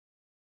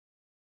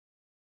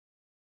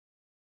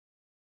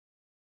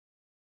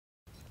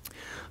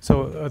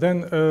So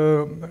then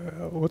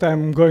what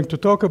I'm going to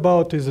talk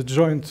about is a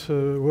joint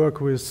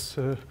work with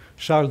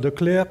Charles de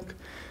Clercq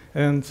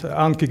and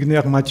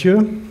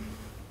Quéguiner-Mathieu.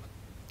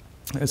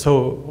 And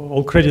so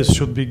all credits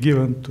should be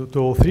given to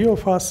all three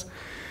of us.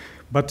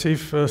 But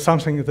if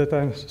something that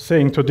I'm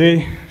saying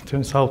today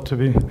turns out to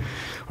be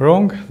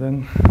wrong,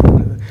 then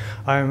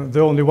I'm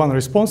the only one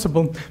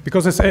responsible,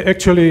 because it's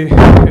actually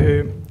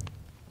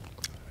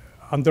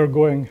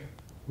undergoing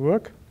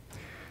work.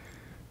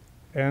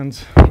 And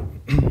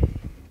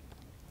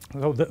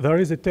so there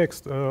is a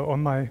text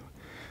on my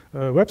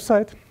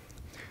website,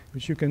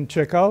 which you can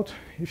check out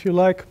if you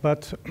like,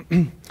 but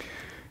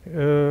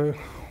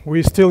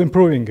we're still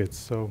improving it,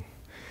 so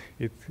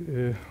it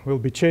will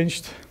be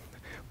changed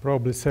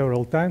probably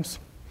several times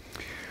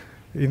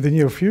in the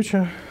near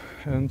future,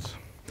 and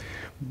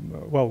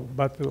well,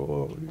 but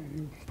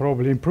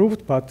probably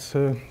improved, but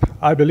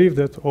I believe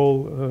that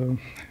all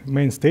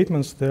main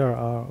statements there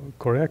are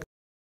correct.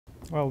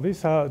 Well,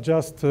 these are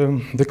just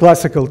the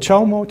classical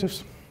Chow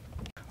motifs.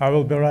 I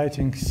will be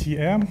writing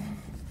CM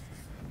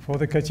for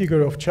the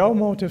category of Chow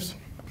motifs.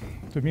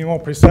 To be more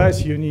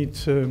precise, you need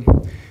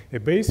a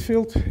base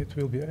field. It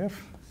will be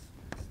F.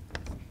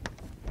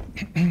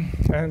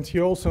 And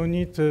you also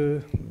need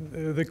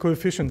the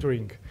coefficient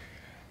ring,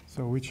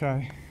 so which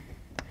I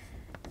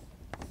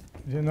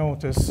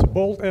denote as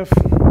bold F,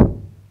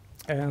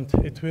 and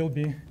it will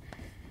be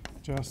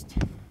just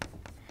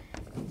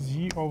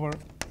Z over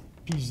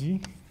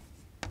PZ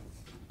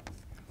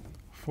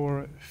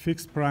for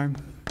fixed prime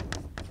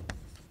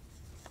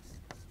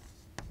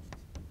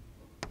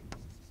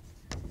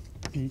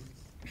P.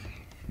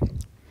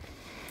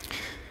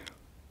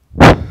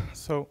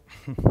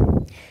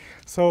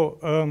 So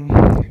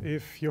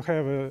if you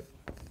have a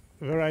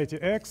variety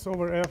X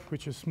over F,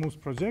 which is smooth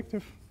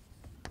projective,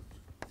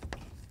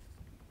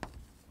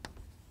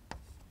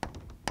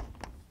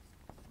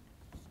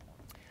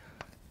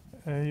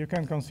 you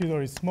can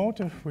consider its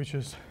motif, which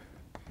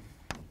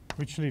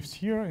lives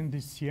here in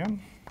this CM,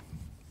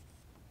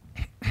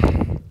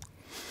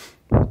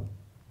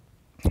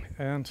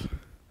 and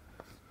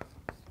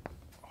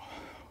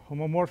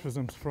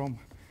homomorphisms from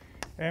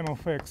M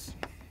of X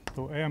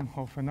to M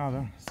of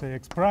another, say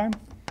X prime,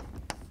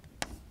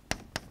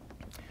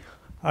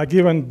 are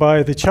given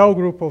by the Chow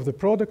group of the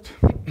product.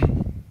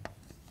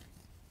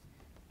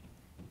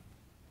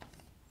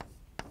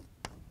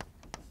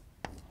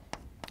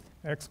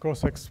 X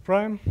cross X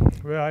prime,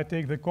 where I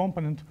take the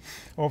component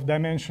of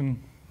dimension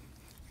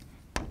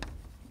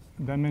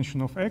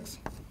of X.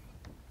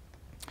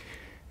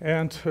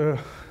 And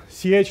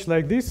CH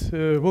like this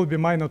will be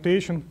my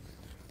notation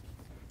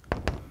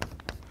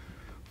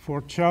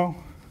for Chow,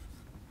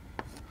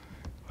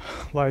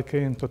 like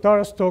in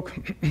Totara-Stock,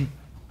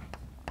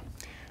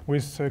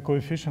 with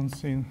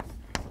coefficients in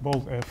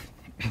bold F.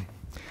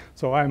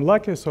 So I'm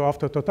lucky, so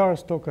after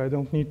Totara-Stock I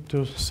don't need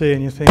to say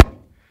anything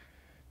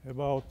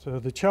about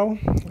the Chow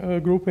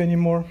group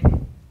anymore.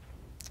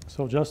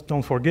 So just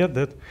don't forget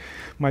that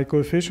my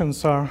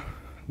coefficients are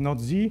not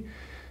Z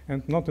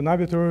and not an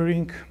arbitrary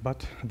ring,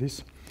 but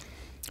this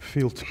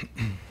field.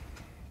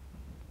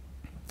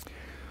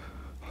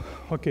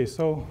 Okay,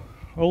 so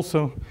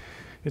also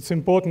it's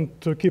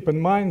important to keep in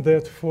mind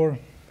that for,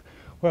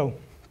 well,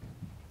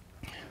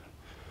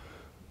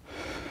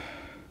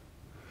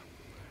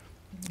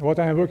 what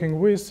I'm working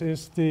with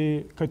is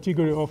the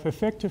category of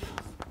effective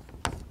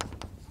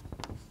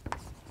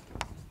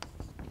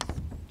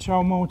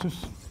Chow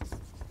motifs.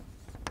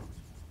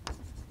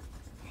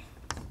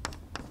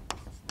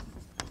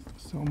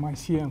 So my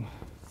CM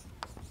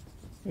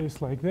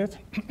is like that.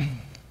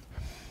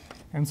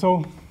 And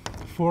so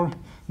for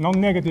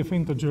non-negative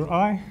integer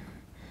I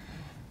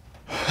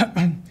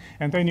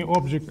and any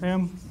object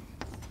M,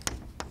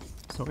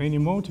 so any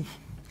motif,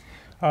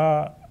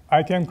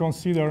 I can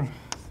consider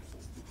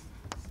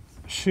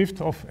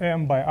shift of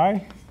M by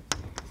I,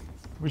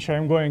 which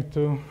I'm going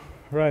to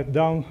write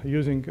down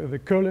using the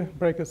curly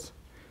brackets.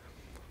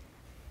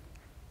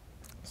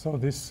 So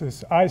this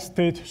is I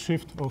state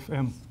shift of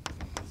M,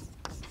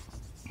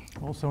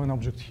 also an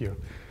object here.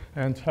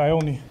 And I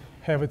only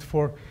have it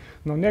for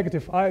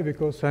non-negative I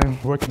because I'm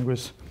working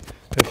with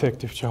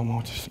effective Chow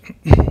motifs.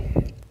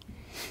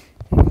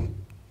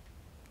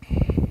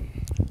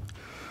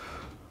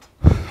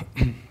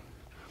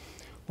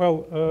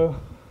 Well,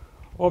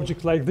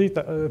 objects like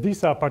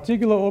these are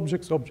particular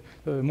objects,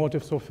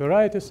 motifs of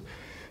varieties,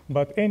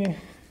 but any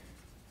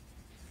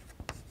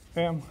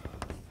M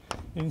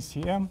in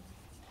CM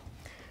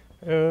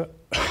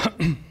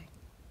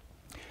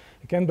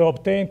can be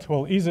obtained,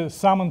 well, either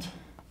summoned,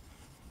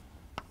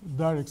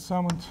 direct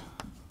summoned,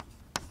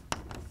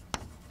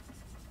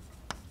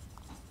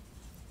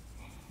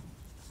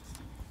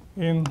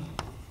 in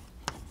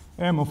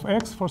M of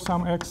X for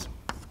some X,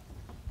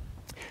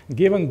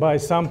 given by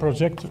some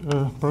projector.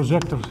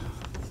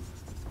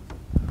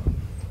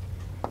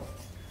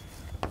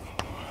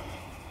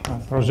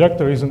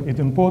 Projector isn't it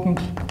important?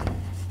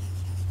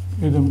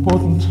 It's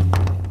important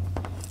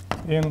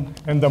in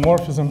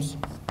endomorphisms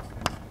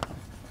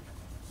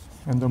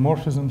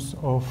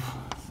of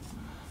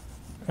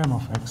m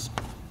of x.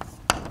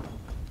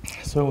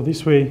 So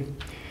this way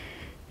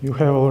you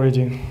have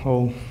already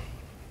all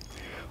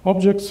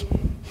objects.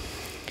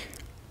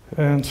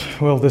 And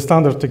well, the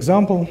standard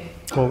example,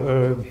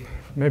 well,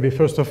 maybe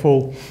first of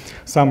all,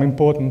 some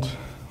important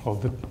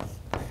of the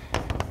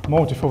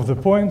motive of the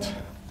point.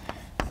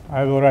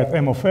 I will write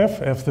m of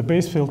f the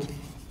base field.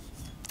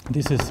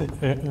 This is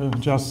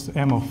just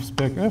m of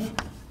spec f.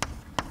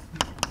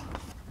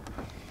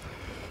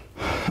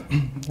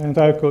 And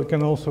I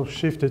can also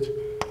shift it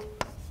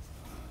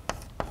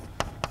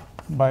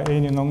by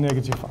any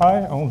non-negative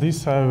I. On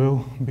this I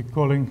will be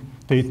calling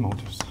Tate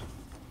motives.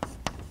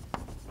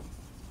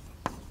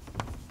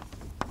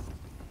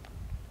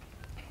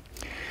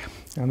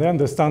 And then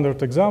the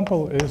standard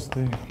example is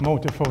the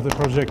motive of the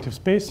projective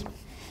space,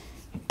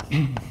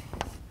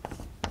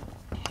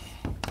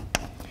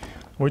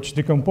 which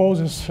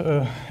decomposes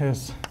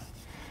as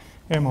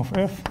m of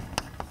f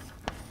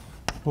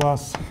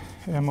plus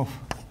m of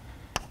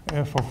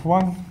f of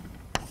 1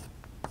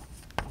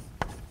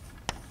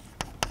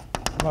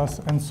 plus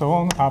and so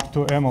on up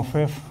to m of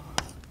f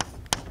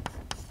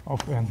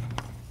of n.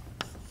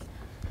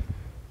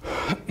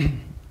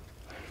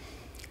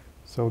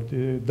 So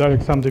the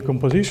direct sum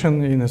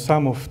decomposition in a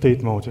sum of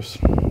Tate motives.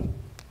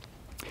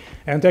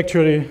 And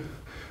actually,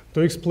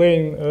 to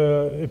explain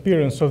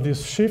appearance of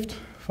this shift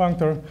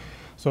functor,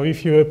 so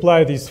if you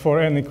apply this for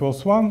n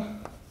equals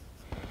 1,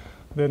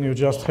 then you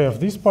just have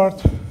this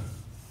part.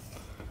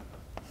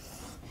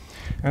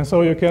 And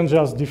so you can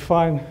just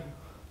define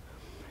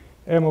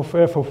m of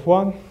f of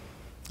 1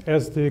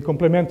 as the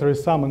complementary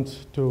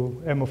summand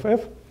to m of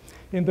f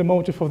in the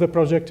motive of the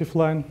projective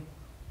line.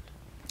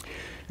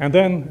 And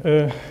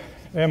then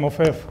m of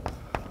f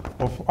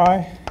of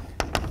I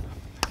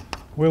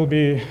will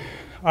be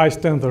I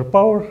standard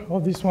power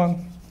of this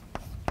one.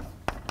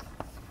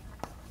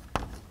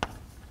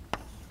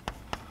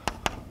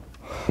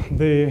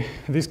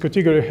 This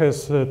category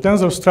has a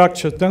tensor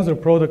structure, tensor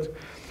product,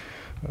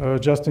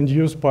 just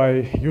induced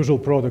by usual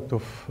product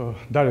of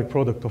direct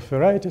product of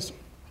varieties.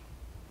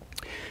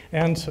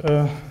 And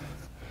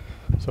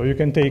so you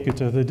can take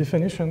it as the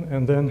definition,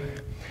 and then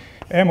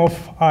m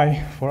of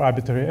I for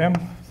arbitrary m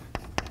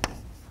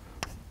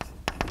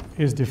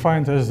is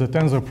defined as the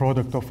tensor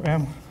product of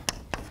m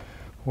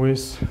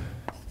with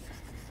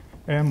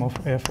m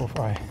of f of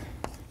I.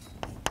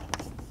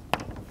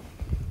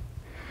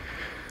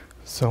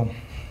 So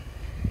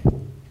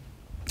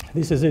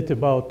this is it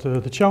about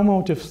the Chow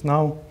motives.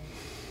 Now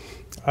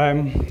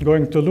I'm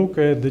going to look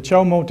at the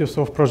Chow motives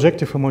of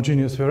projective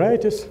homogeneous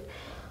varieties,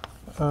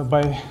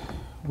 by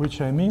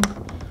which I mean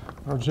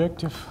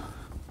projective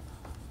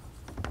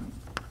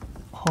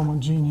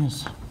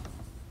homogeneous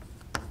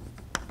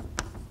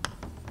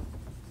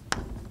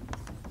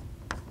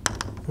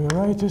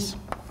varieties.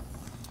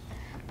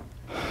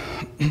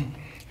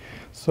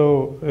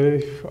 So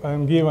if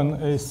I'm given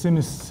a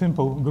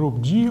semi-simple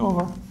group G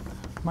over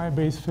my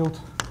base field,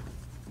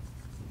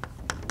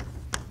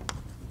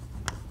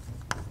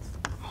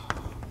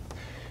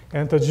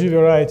 and a G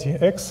variety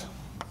X,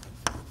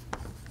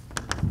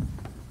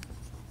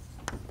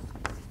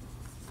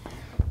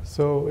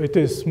 so it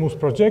is smooth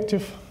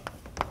projective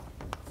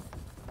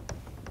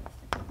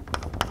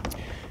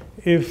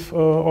if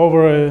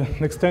over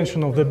an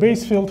extension of the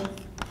base field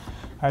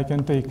I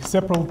can take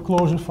sepal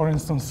closure, for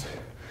instance.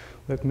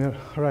 Let me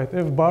write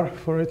F bar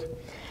for it.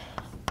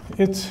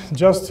 It's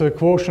just a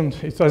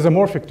quotient, it's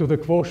isomorphic to the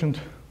quotient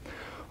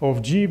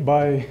of G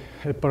by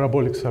a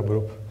parabolic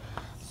subgroup.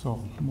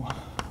 So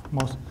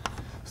most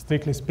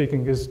strictly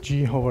speaking is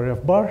G over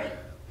F bar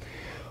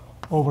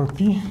over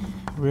P,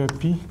 where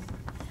P,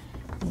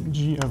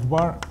 G F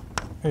bar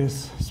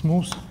is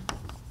smooth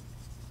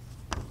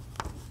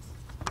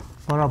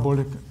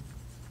parabolic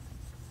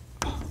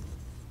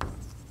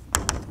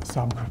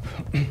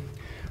subgroup.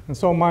 And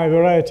so my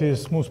variety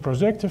is smooth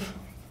projective.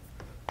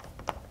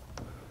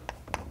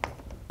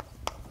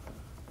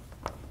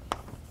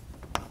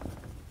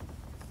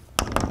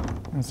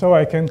 And so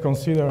I can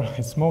consider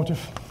its motive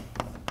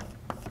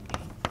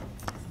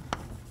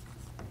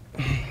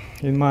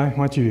in my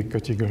Motivic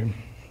category.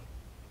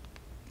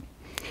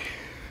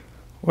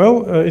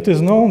 Well, it is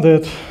known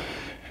that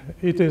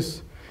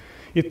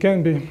it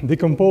can be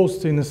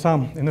decomposed in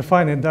a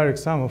finite direct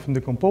sum of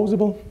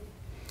indecomposable.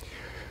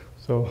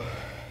 So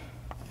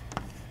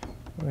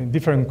in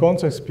different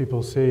contexts,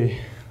 people say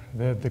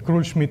that the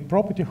Krull-Schmidt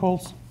property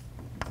holds.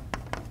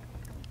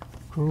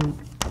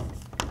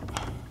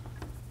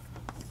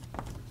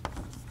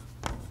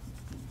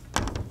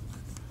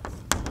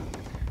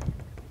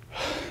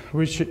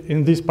 Which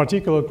in this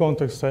particular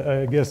context,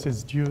 I guess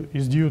is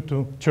due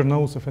to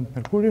Chernousov and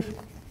Merkuriev.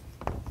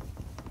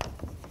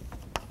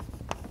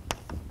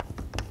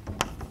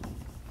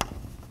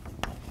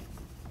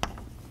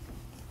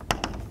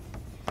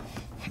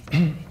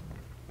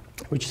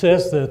 Which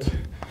says that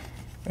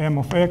m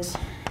of x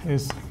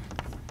is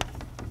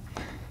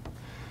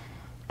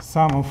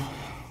sum of,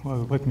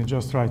 well, let me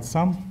just write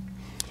sum.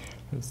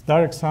 It's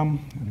direct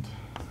sum and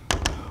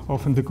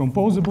of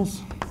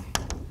indecomposables.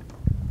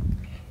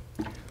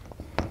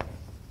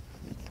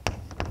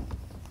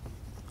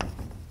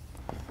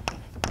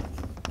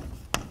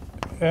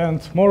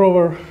 And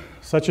moreover,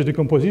 such a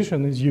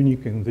decomposition is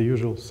unique in the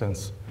usual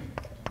sense.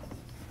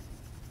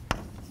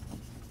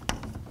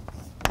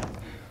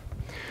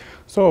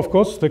 So, of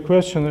course, the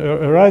question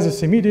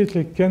arises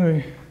immediately, can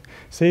we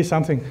say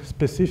something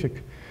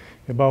specific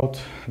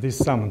about these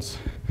summands,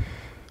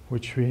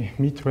 which we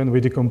meet when we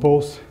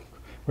decompose,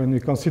 when we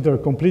consider a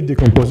complete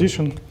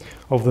decomposition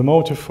of the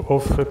motive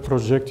of a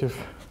projective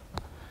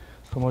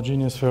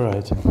homogeneous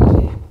variety.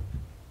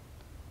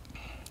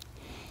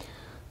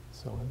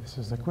 So this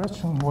is the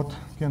question, what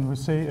can we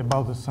say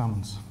about the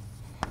summands?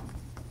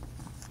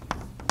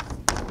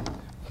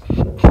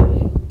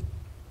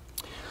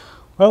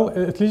 Well,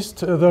 at least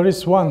there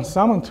is one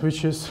summand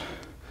which is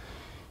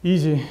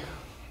easy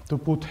to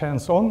put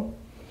hands on.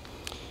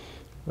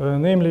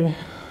 Namely,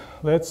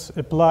 let's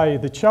apply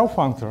the Chow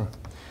functor,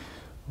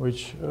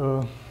 which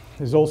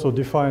is also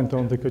defined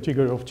on the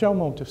category of Chow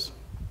motives.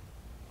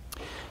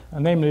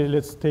 Namely,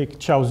 let's take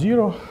Chow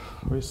 0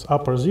 with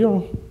upper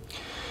 0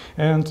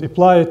 and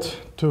apply it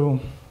to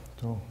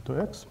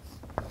x.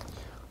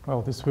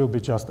 Well, this will be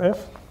just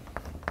f,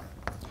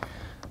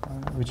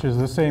 which is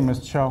the same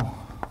as Chow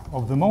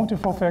of the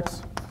motive of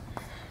x.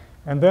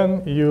 And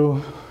then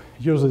you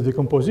use the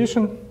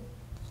decomposition.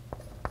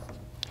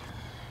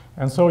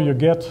 And so you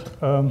get,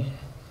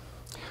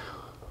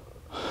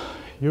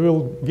 you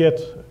will get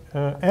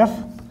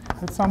f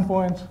at some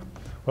point.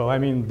 Well, I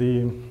mean,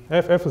 the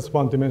f is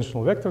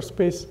one-dimensional vector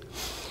space.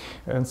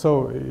 And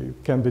so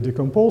it can be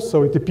decomposed.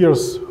 So it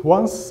appears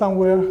once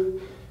somewhere.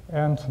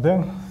 And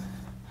then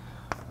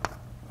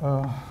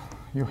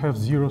you have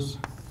zeros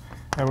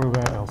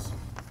everywhere else.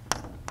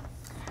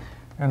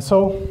 And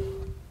so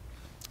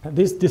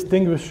this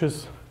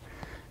distinguishes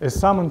a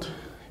summand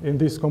in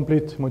this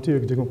complete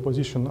motivic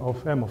decomposition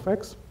of M of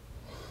x.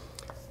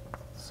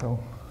 So,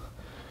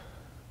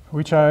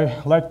 which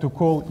I like to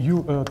call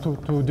U,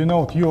 to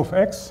denote U of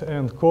x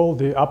and call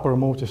the upper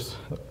motive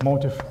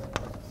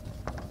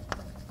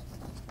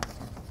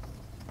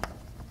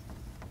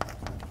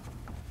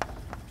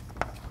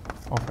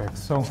of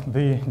x. So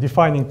the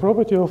defining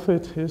property of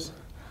it is,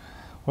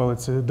 well,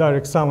 it's a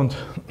direct summand,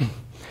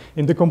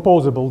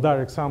 indecomposable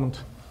direct summand,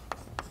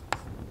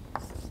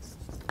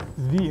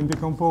 the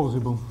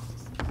indecomposable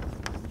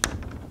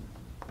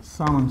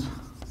summand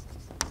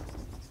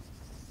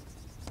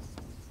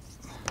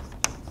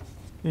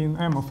in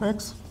M of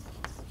x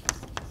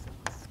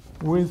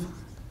with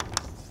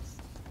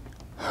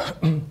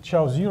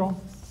Chow 0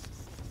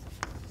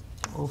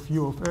 of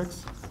U of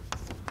x,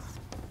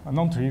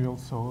 non-trivial,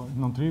 so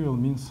non-trivial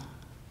means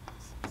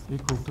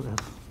equal to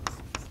f.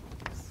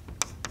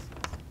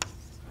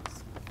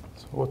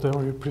 So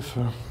whatever you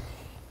prefer.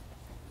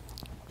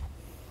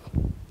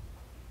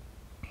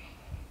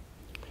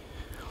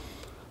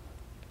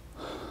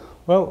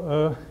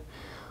 Well,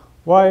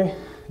 why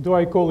do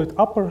I call it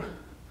upper?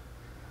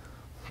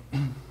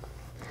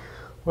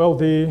 Well,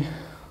 the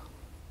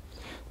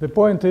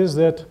point is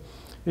that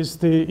it's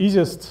the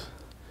easiest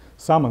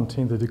summand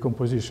in the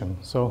decomposition.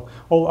 So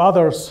all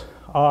others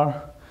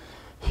are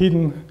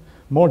hidden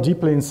more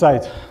deeply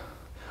inside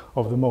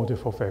of the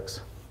motive of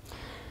x.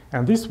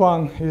 And this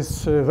one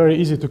is very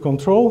easy to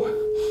control.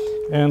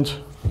 And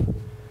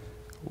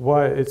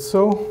why it's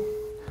so?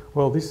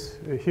 Well, this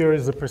here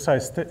is the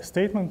precise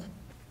statement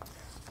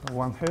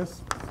one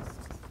has.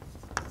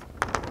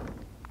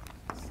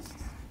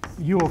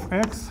 U of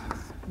x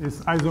is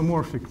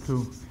isomorphic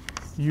to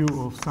U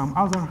of some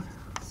other,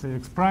 say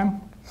x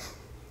prime,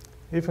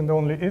 if and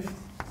only if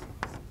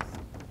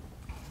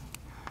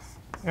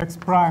x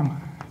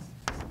prime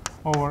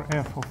over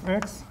f of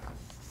x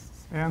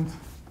and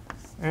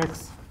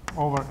x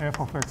over f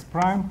of x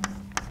prime,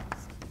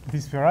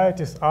 these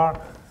varieties are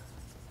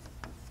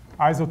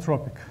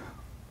isotropic.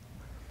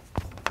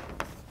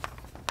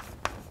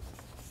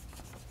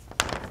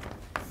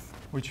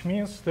 Which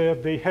means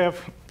that they have,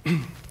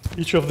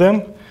 each of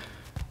them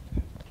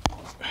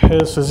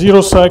has a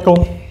zero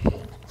cycle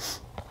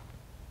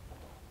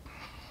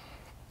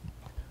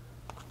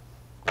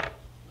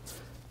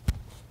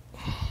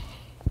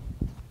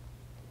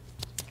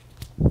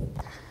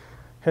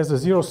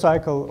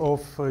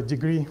of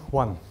degree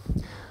 1.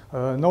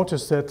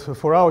 Notice that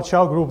for our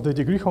Chow group, the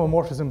degree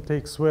homomorphism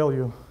takes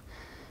value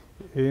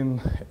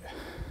in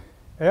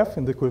f,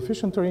 in the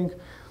coefficient ring.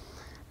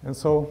 And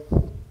so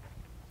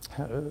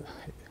let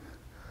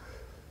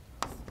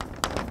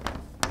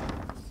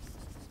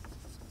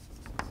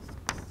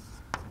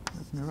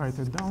me write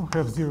it down.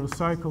 Have zero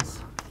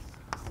cycles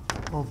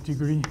of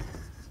degree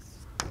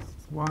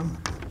 1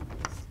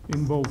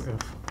 in both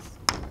f.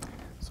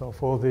 So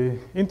for the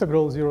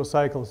integral zero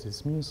cycles,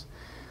 this means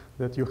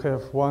that you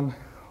have one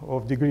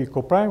of degree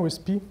coprime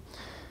with p.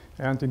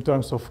 And in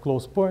terms of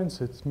close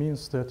points, it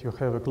means that you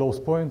have a close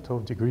point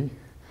of degree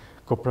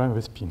coprime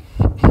with p.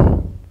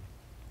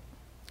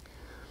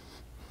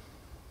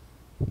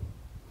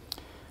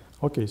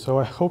 Okay, so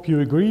I hope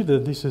you agree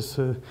that this is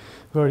a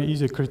very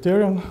easy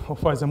criterion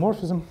of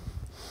isomorphism.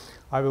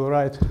 I will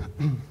write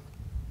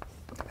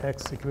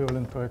x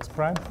equivalent to x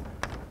prime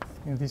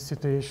in this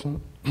situation.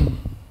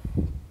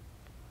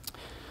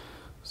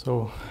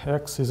 So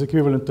x is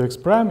equivalent to x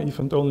prime if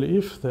and only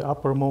if the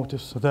upper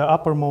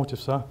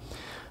motives are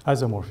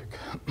isomorphic.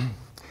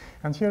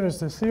 And here is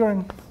the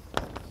theorem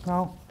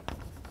now,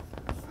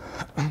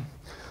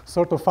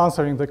 sort of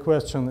answering the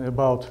question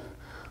about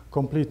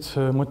complete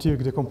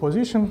motivic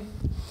decomposition,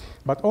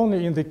 but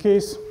only in the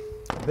case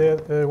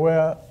that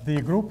where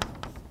the group,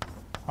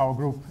 our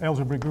group,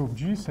 algebraic group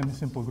G,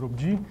 semi-simple group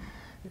G,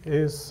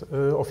 is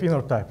of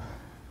inner type.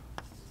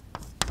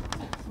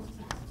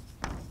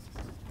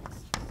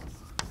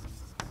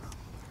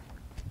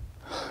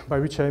 By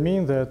which I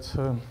mean that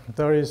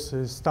there is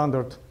a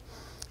standard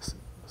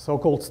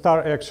so-called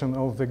star action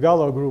of the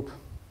Galois group,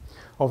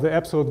 of the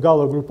absolute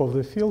Galois group of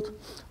the field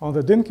on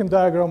the Dynkin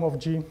diagram of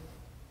G.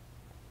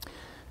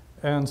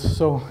 And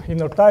so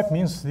inner type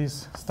means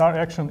this star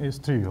action is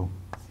trivial.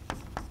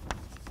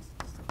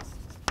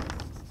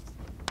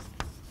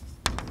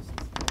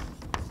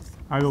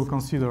 I will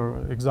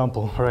consider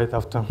example right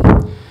after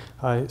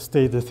I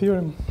state the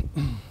theorem.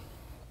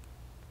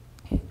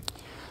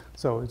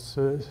 So it's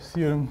a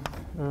theorem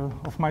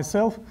of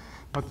myself,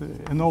 but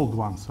an old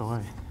one, so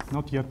I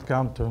not yet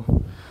coming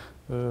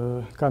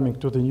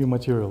to the new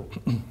material.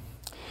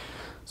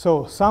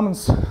 So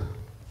summons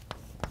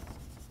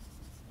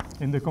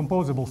in the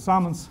composable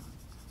summons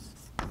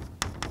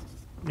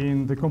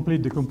in the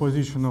complete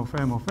decomposition of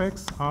M of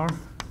x are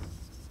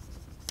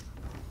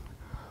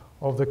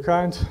of the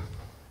kind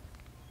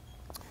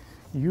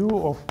u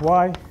of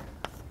y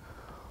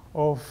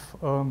of,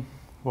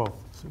 well,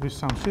 with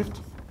some shift,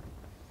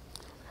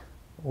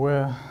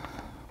 where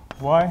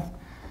y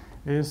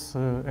is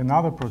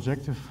another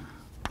projective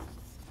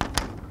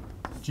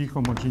G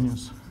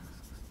homogeneous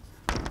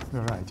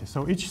variety.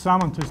 So each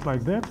summand is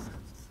like that,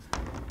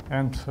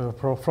 and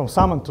from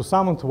summand to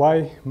summand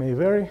y may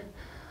vary.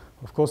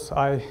 Of course,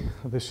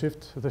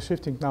 the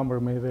shifting number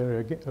may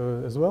vary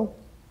as well.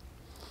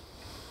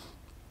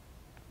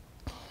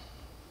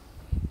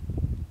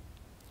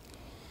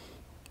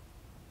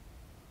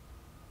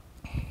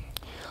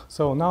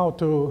 So now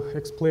to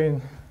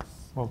explain,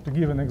 well, to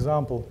give an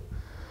example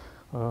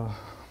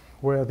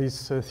where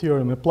this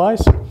theorem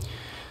applies.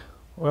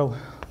 Well,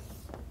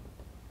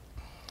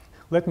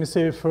 let me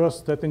say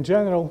first that in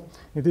general,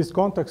 in this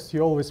context,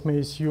 you always may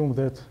assume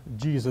that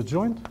G is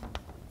adjoint.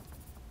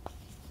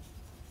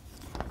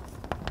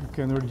 You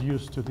can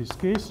reduce to this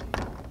case.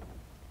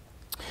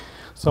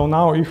 So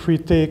now if we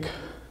take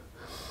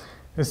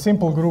a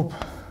simple group,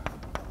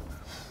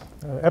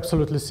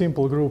 absolutely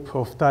simple group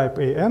of type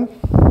AN,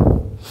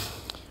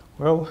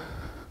 well,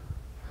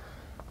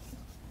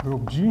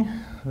 group G,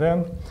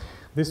 then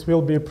this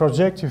will be a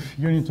projective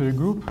unitary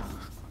group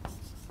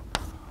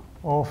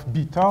of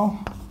B tau,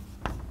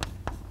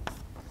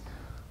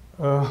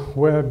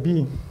 where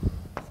B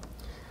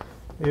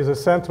is a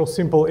central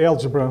simple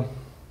algebra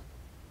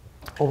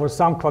over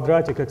some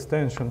quadratic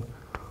extension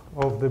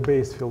of the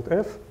base field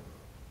F.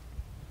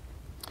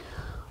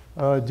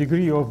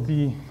 Degree of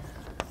B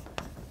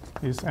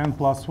is n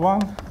plus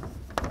 1,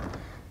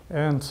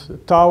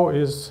 and tau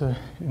is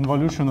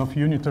involution of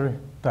unitary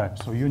type,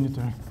 so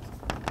unitary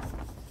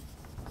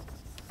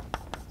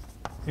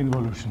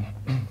involution.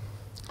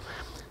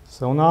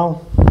 So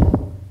now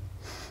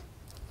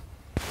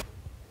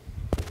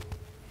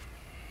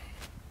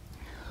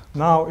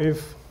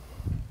if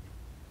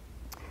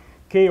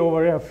K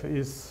over F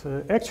is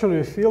actually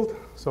a field,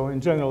 so in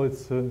general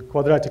it's a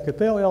quadratic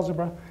Étale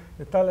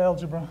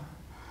algebra,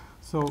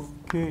 so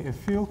K a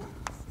field,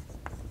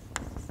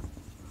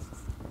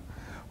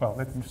 well,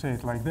 let me say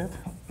it like that.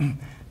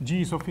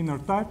 G is of inner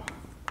type.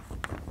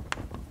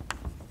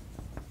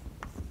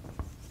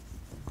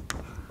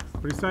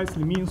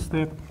 Precisely means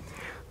that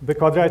the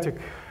quadratic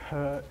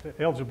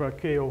algebra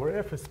K over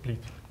F is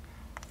split.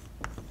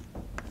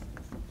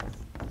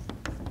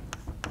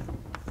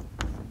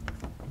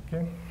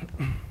 Okay.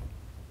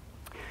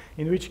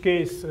 In which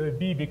case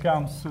B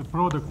becomes a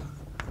product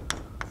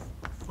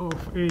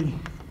of A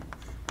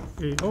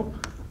op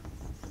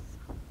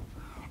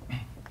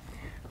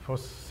for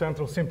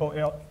central simple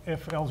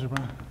F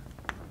algebra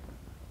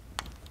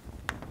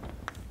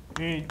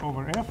A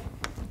over F,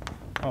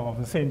 of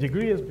the same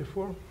degree as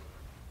before,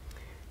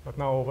 but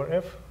now over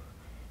F,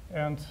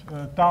 and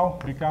tau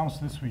becomes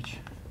the switch.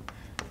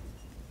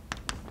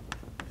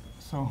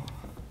 So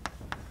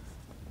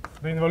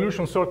the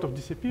involution sort of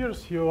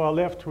disappears. You are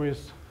left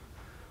with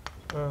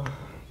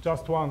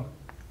just one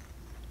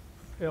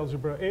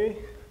algebra A,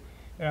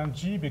 and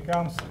G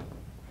becomes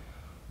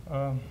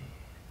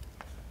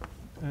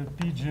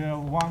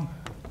PGL1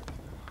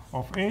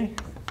 of A,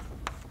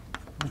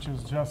 which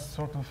is just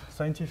sort of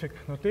scientific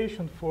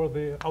notation for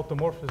the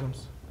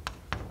automorphisms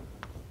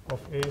of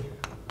A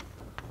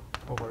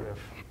over F.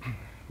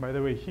 By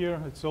the way,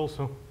 here it's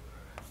also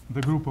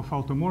the group of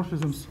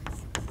automorphisms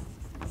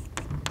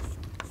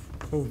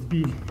of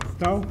B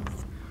tau,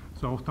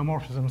 so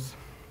automorphisms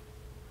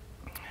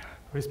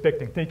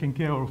taking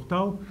care of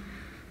tau,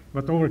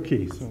 but over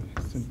K. So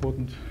it's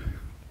important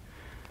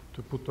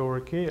to put over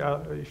K.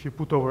 If you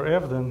put over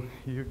F, then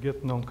you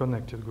get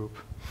non-connected group,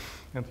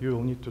 and you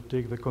will need to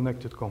take the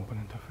connected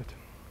component of it.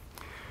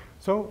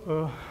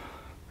 So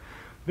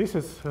this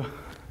is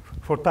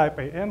for type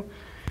AN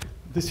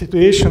the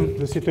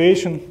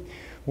situation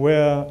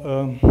where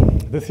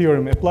the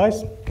theorem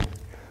applies,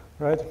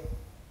 right?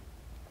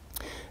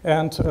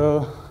 And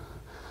the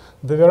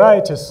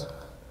varieties,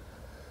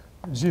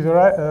 G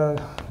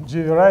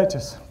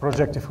varieties,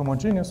 projective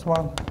homogeneous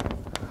one,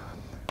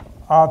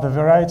 are the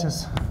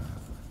varieties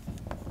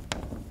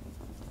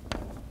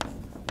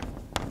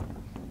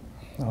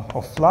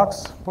of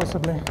flux,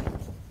 possibly,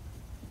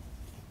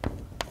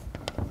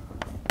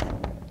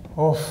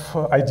 of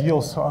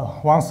ideals,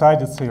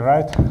 one-sided, say,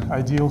 right,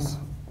 ideals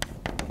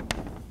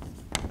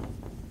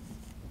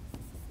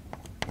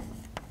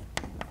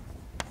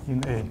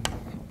in A.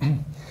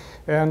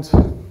 And,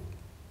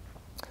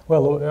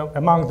 well,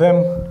 among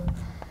them,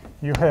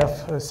 you have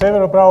a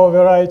Severo-Brauer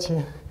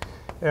variety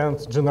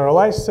and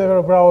generalized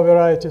Severo-Brauer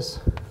varieties,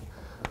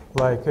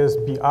 like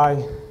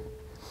SBI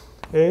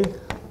A.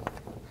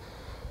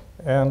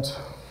 And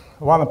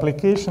one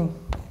application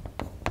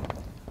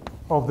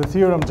of the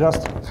theorem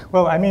just,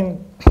 well, I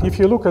mean, if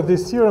you look at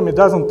this theorem, it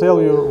doesn't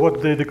tell you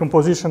what the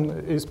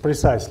decomposition is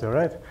precisely,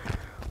 right?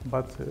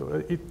 But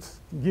it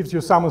gives you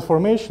some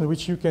information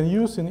which you can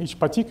use in each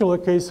particular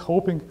case,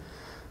 hoping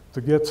to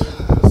get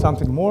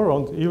something more,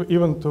 and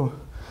even to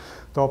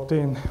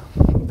obtain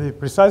the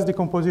precise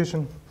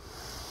decomposition.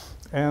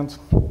 And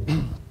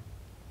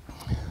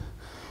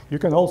you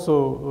can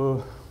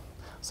also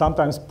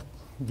sometimes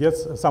get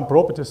some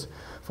properties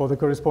for the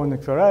corresponding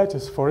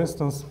varieties. For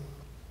instance,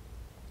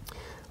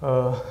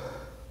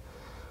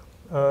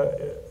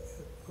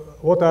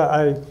 what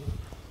I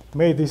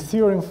made this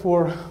theorem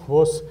for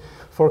was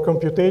for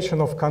computation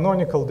of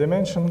canonical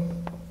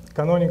dimension,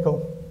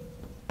 canonical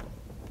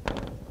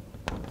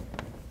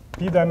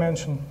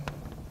p-dimension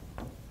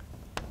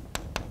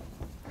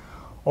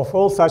of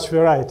all such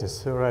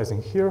varieties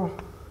arising here.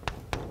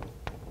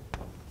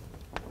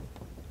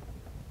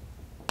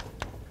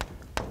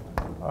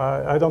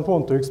 I don't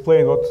want to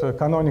explain what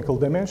canonical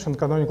dimension,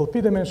 canonical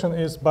p-dimension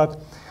is, but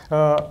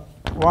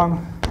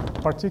one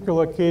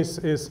particular case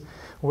is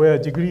where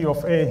degree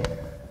of A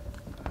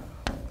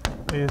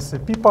is a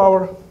p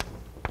power,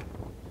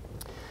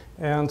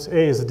 and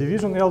A is a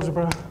division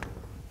algebra.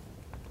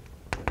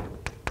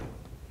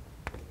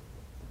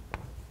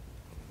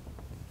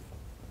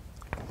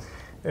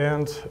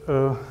 And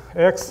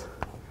X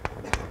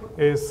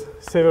is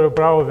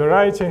Severo-Brauer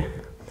variety,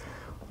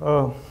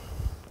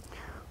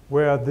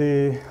 where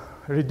the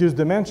reduced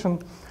dimension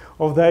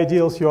of the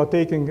ideals you are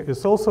taking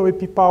is also a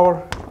p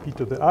power, p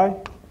to the I,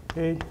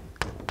 A.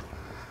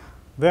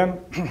 Then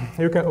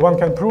one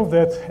can prove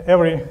that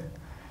every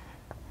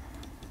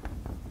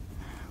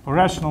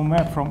rational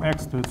map from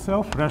X to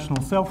itself,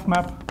 rational self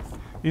map,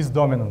 is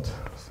dominant.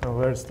 So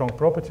very strong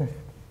property.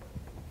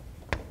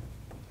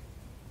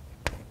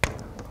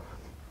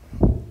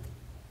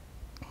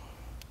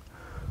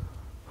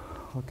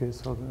 Okay,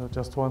 so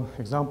just one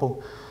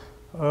example.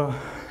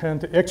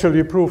 And actually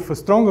you prove a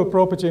stronger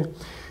property.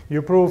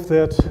 You prove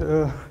that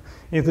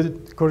in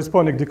the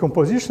corresponding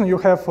decomposition you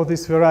have for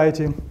this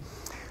variety,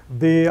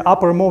 the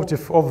upper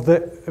motive of the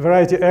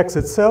variety X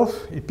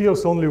itself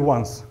appears only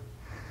once.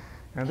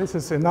 And this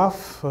is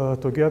enough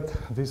to get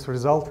this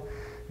result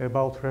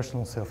about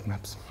rational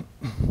self-maps.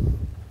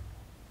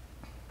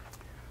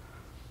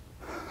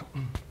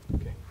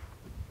 Okay.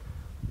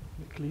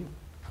 Clear?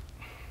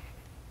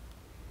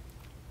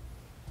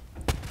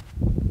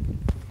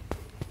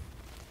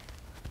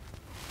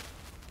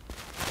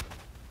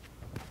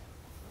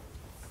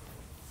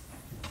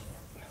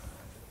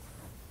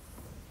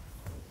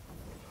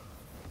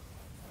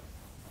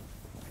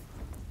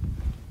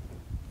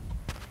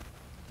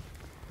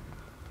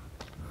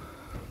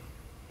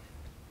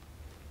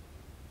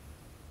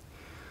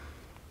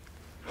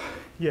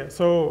 Yeah,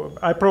 so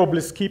I probably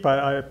skip.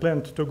 I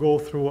planned to go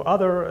through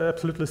other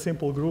absolutely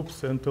simple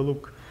groups and to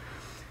look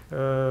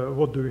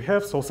what do we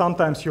have. So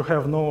sometimes you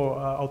have no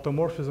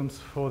automorphisms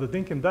for the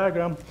Dynkin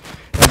diagram,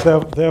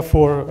 and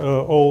therefore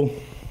all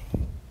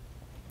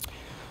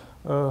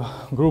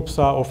groups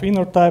are of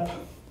inner type.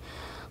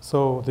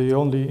 So the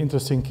only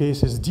interesting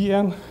case is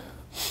Dn,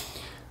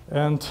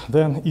 and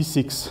then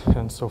E6,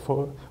 and so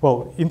forth.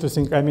 Well,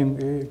 interesting, I mean,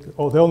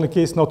 the only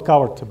case not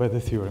covered by the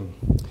theorem.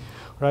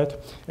 Right?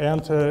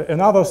 And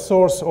another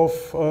source of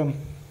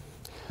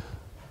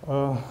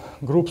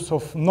groups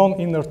of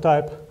non-inner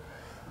type,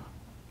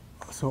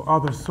 so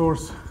other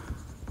source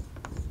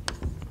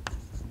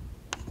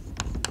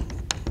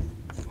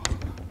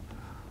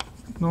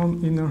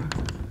non-inner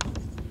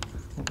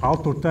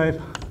outer type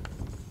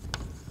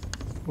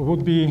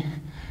would be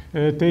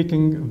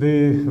taking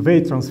the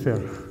weight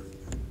transfer.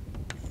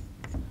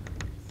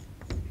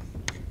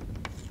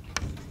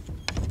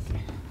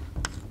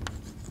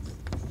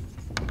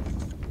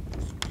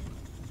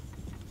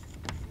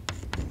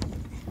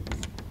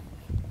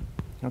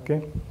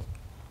 Okay,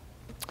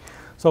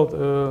 so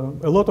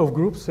a lot of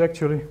groups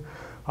actually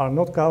are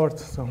not covered,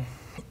 so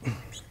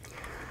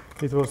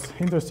it was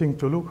interesting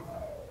to look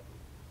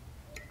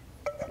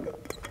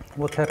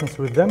what happens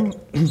with them.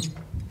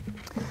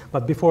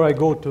 But before I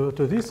go to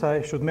this,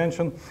 I should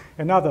mention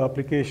another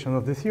application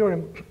of the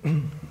theorem.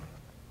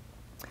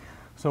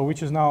 So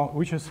which is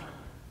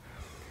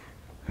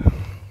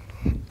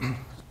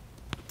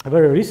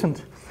very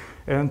recent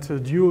and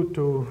due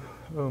to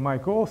my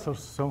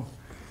co-authors, so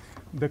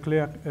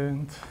Clercq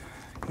and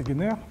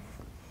Quéguiner.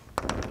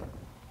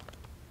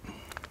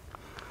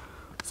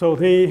 So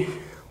they,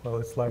 well,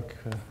 it's like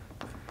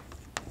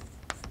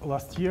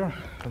last year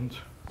and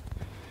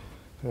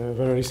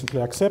very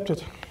recently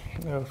accepted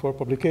for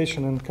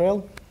publication in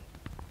KL.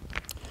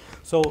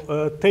 So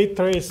Tate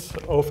trace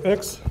of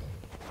X,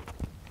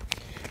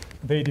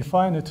 they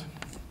define it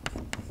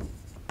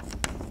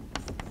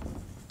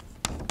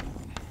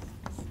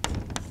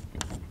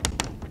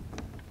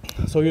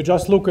so you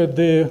just look at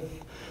the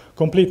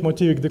complete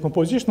motivic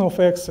decomposition of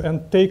X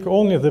and take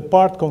only the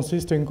part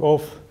consisting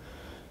of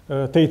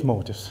Tate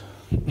motifs.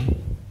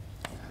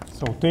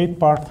 So Tate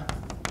part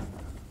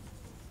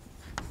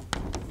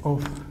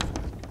of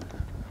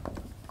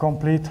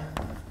complete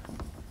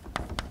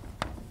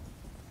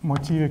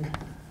motivic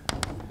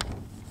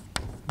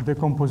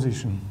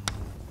decomposition.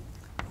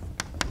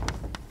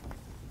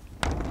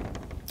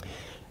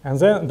 And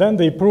then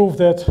they prove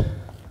that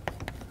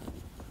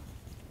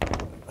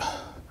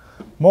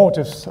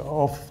motifs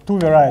of two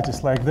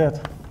varieties like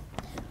that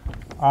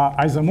are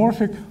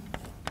isomorphic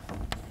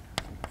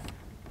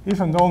if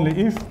and only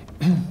if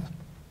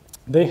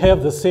they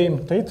have the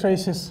same Tate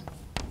traces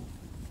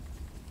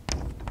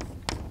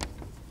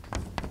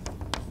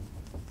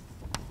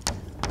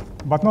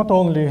but not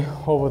only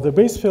over the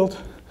base field,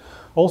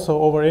 also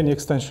over any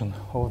extension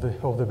of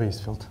the base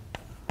field.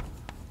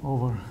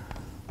 Over.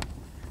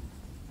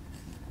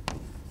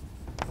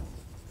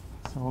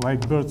 So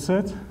like Bird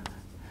said,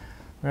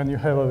 when you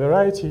have a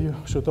variety, you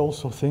should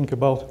also think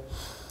about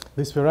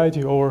this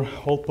variety over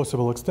all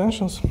possible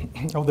extensions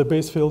of the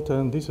base field,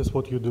 and this is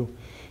what you do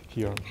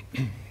here.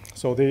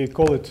 So they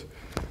call it,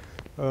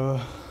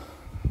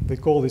 they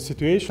call this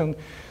situation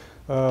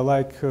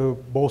like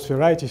both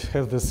varieties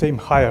have the same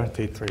higher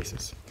Tate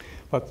traces.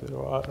 But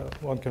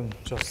one can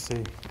just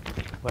say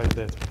like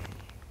that.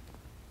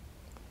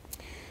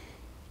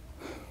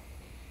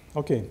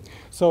 Okay,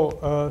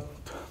 so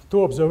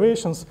two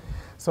observations.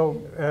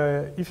 So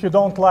if you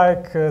don't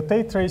like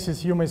Tate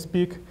traces, you may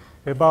speak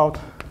about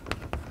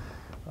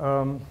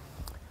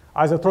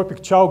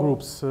isotropic Chow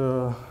groups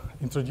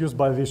introduced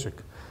by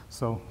Vishik.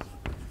 So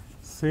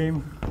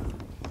same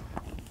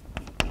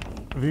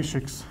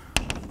Vishik's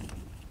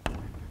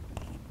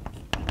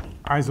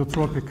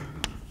isotropic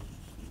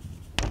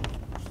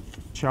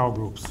Chow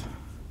groups.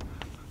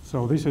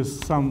 So this is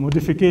some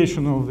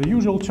modification of the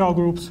usual Chow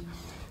groups,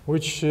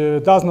 which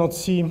does not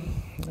see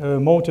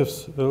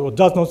motifs, or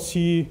does not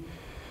see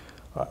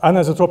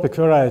anisotropic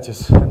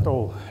varieties at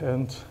all.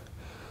 And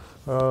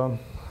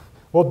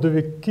what do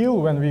we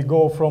kill when we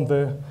go from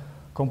the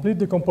complete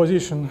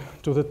decomposition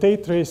to the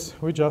Tate trace?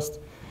 We just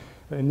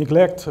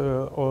neglect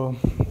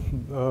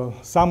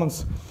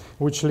summands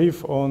which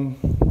live on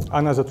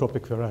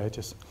anisotropic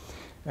varieties.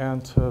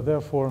 And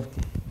therefore,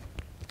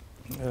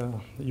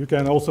 you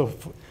can also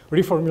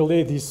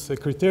reformulate this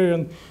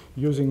criterion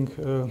using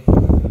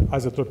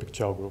isotropic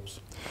Chow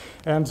groups.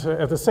 And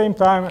at the same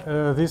time,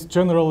 this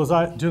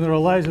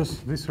generalizes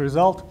this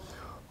result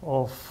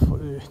of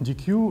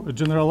DQ,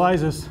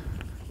 generalizes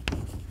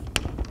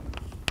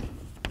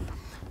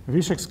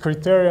Vishik's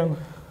criterion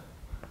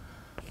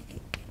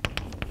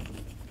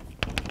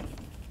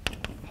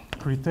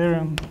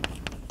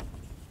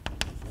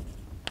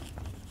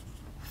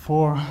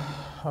for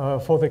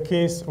the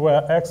case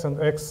where X and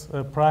X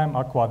prime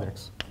are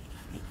quadrics,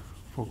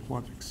 for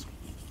quadrics.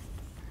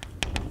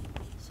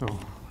 So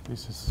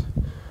this is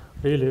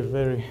really a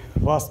very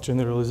vast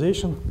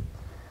generalization.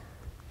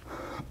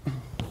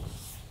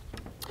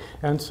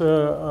 And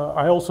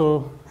I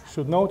also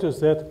should notice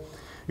that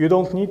you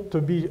don't need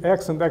to be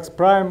X and X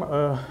prime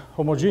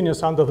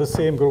homogeneous under the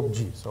same group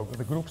G. So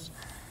the groups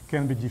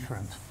can be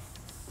different.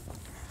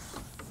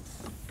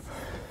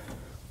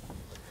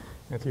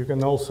 And you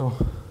can also,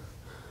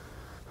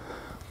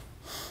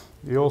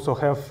 you also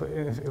have,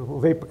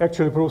 they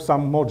actually prove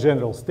some more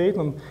general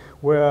statement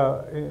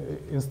where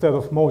instead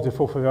of motif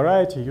of a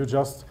variety, you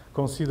just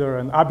consider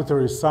an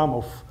arbitrary sum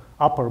of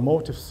upper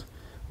motifs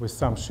with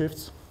some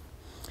shifts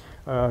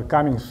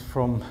coming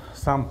from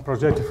some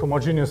projective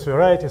homogeneous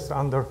varieties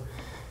under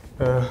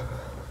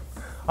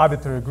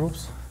arbitrary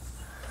groups,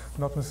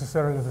 not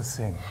necessarily the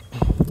same.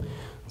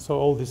 So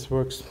all this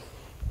works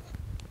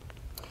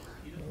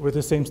with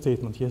the same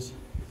statement, yes? Is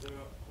there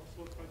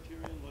also a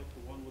criterion like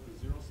the one with the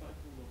zero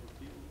cycle over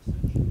T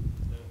extension?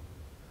 Is there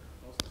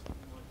also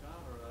something like that,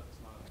 or that's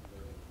not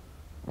there?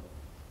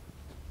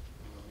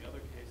 In the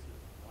other cases,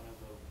 one has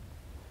a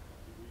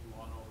degree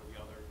one over the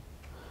other.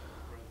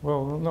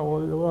 Well, no,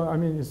 well, I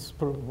mean, it's,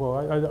 well,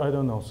 I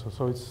don't know.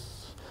 So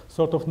it's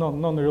sort of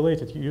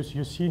non-related. You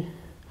see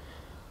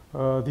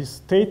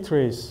this Tate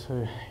trace,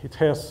 it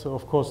has,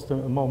 of course,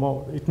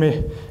 it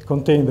may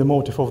contain the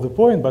motif of the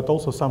point, but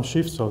also some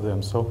shifts of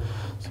them. So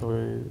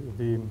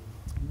the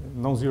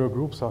non-zero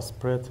groups are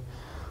spread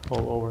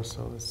all over,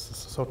 so it's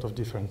sort of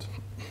different.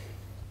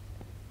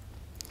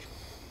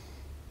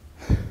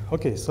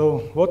 Okay, so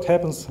what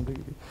happens?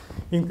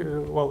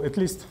 Well, at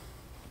least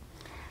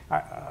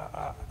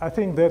I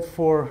think that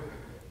for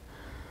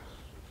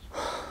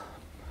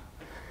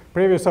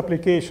previous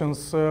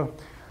applications,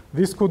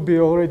 this could be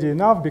already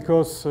enough,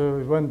 because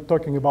when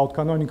talking about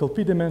canonical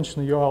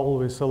p-dimension, you are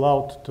always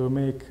allowed to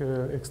make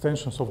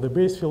extensions of the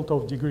base field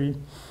of degree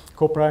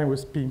co-prime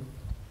with p.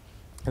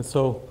 And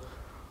so,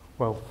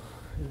 well,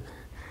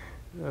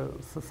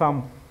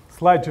 some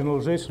slight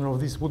generalization of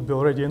this would be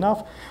already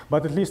enough,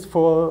 but at least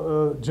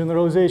for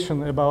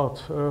generalization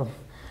about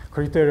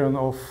criterion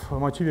of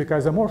Motivic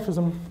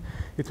isomorphism,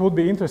 it would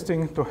be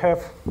interesting to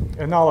have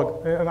an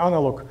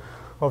analog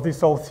of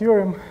this old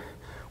theorem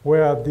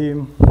where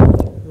the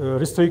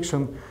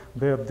restriction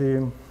that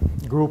the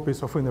group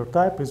is of inner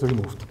type is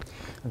removed.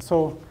 And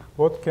so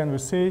what can we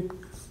say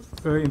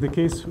in the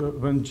case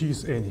when G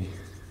is any?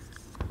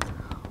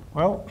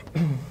 Well,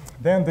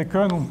 then the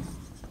kernel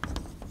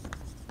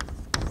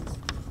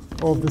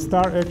of the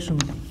star action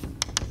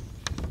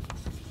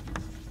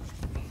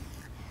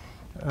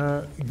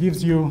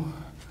gives you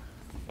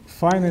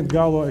finite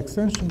Galois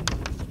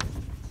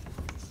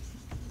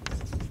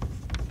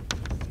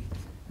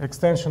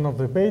extension of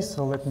the base,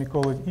 so let me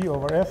call it E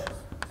over F,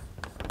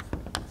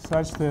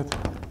 such that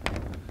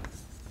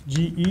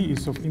GE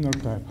is of inner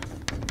type.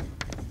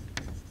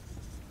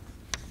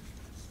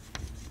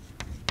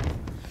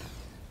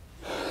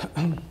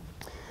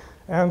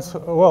 And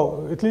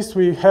well, at least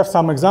we have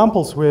some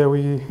examples where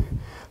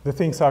the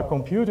things are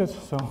computed.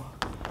 So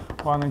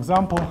one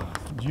example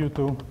due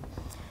to,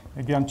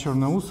 again,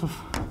 Chernousov,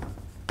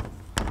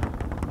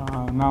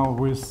 now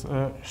with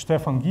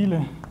Stefan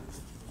Giele,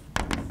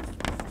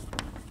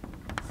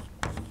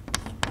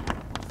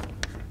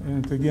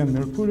 and again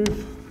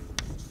Merkuriev.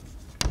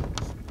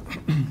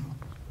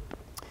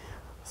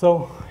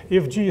 So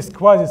if G is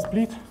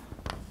quasi-split,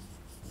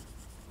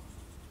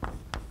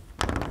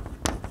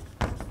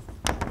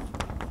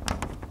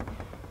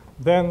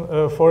 then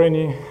for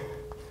any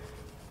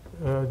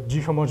G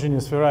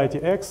homogeneous variety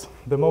X,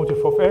 the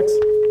motive of X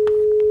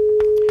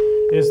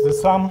is the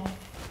sum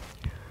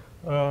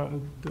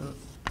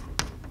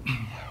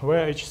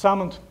where H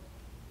summand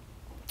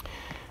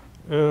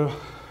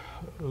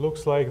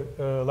looks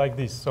like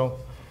this. So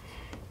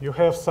you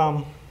have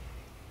some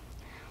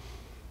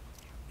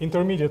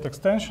intermediate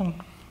extension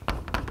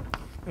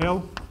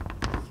L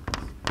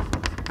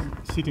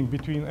sitting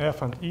between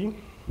F and E.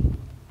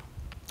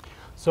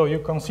 So you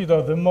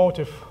consider the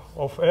motive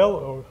of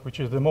L, which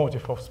is the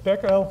motive of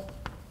spec L,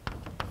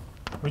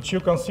 which you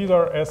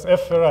consider as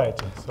F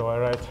variety. So I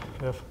write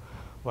F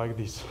like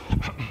this.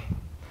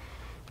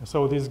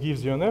 So this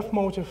gives you an F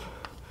motive,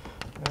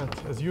 and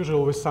as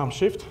usual with some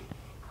shift.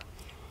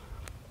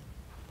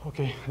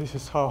 Okay, this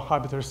is how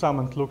arbitrary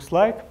summand looks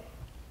like.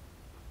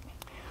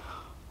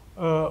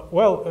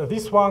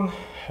 This one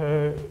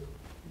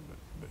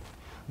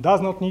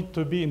does not need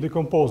to be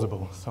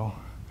indecomposable. So,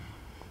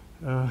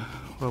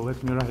 well,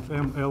 let me write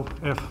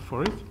MLF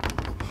for it.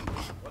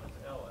 What is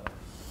LF?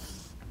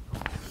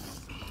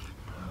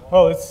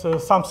 Well, it's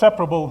some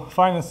separable,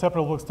 finite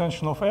separable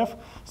extension of F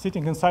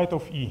sitting inside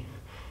of E.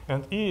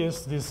 And E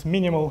is this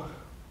minimal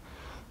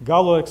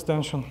Galois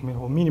extension,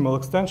 minimal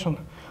extension,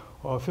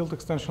 or field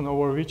extension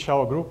over which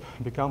our group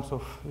becomes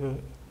of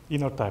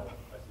inner type. I see,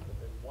 but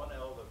there's one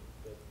L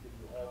that gives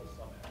you all the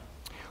sum F.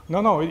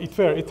 No, it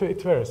varies.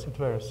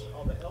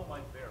 Oh, the L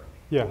might vary.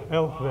 Yeah,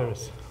 L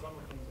varies. Some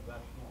of things of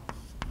that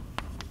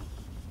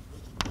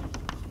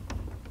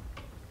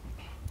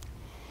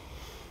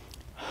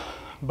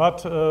form.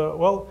 But,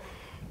 well,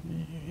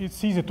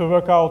 it's easy to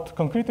work out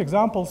concrete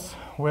examples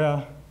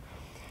where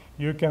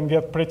you can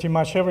get pretty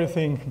much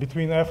everything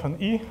between F and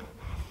E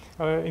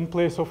in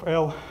place of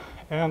L.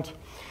 And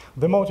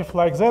the motive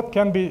like that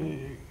can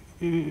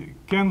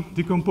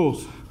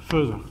decompose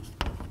further.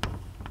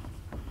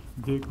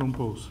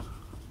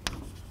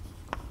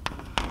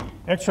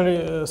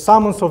 Actually,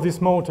 summands of these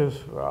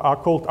motives are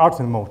called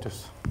Artin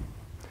motives.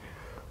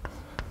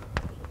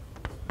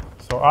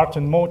 So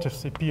Artin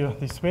motives appear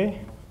this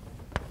way.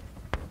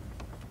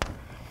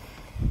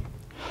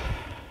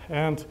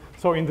 And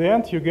so in the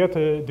end, you get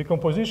a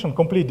decomposition,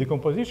 complete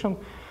decomposition,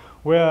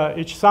 where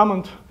each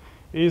summand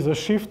is a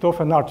shift of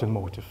an Artin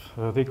motive.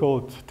 They call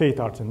it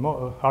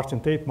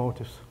Artin-Tate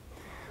motives.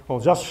 Well,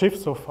 just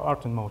shifts of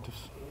Artin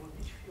motives. Over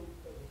which field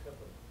does it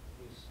happen,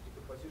 this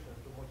decomposition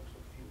of the motives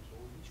of fields?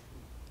 Over which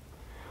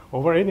field?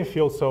 Over any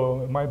field.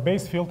 So my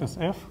base field is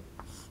F.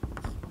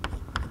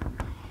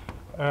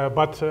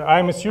 But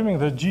I'm assuming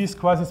that G is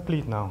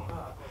quasi-split now.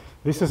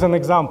 This is an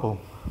example.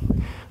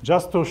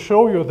 Just to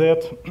show you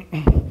that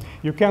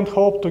you can't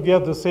hope to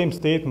get the same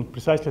statement,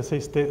 precisely the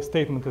same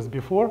statement as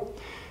before,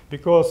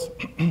 because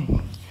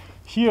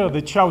here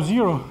the Chow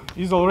zero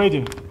is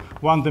already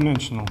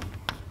one-dimensional.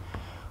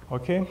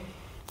 Okay,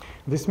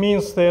 this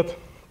means that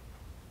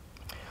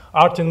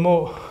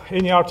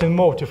any Artin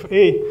motive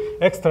A,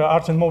 extra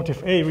Artin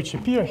motive A, which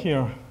appear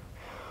here,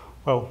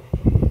 well,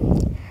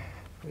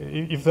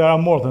 if there are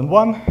more than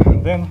one,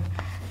 then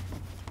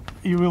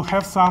you will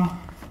have some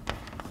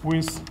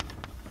with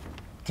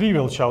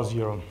trivial chow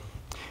zero.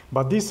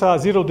 But these are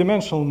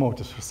zero-dimensional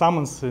motifs,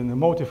 summons in a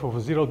motif of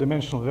a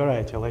zero-dimensional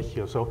variety, like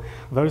here. So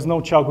there is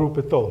no chow group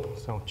at all.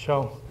 So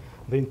chow,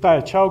 the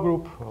entire chow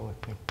group, well,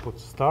 let me put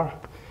star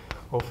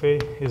of A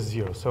is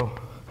 0. So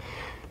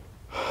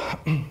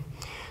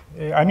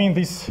I mean,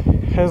 this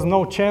has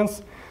no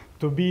chance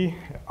to be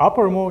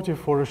upper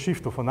motif or a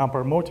shift of an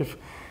upper motif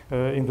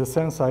in the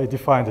sense I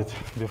defined it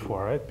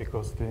before, right?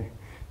 Because the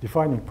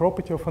defining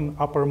property of an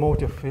upper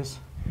motif is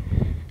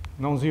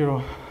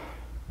non-zero,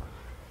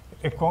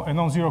 a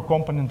non-zero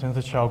component in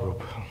the chow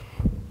group.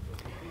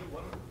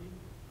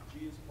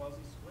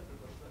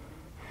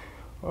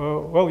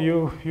 Well,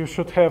 you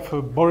should have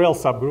a Borel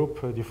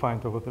subgroup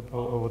defined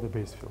over the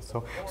base field.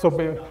 So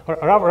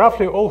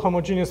roughly all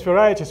homogeneous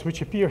varieties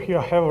which appear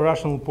here have a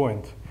rational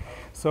point.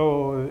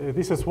 So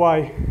this is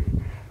why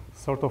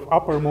sort of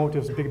upper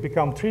motifs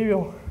become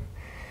trivial.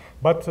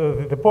 But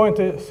the point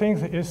thing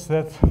is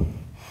that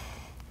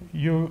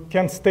you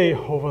can't stay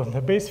over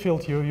the base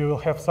field. You will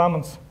have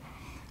summons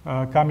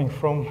coming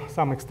from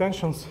some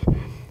extensions.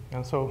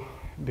 And so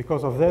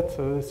because of that,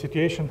 the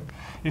situation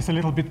is a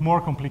little bit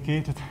more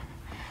complicated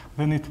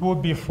than it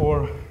would be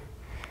for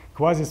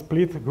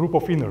quasi-split group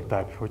of inner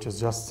type, which is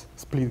just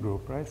split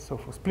group, right? So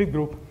for split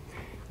group,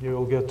 you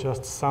will get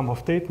just sum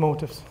of Tate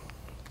motifs.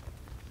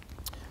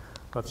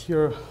 But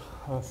here,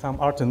 some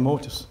Artin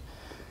motifs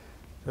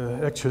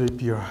actually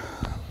appear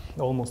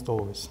almost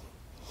always.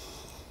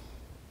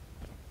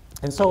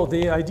 And so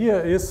the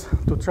idea is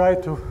to try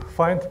to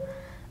find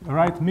the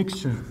right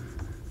mixture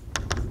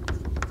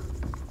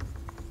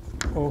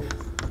of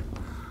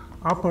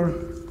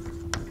upper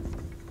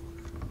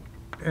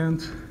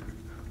and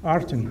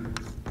Artin,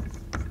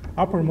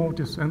 upper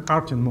motifs and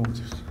Artin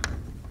motifs.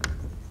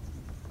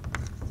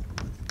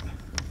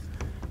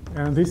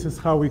 And this is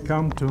how we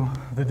come to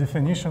the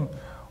definition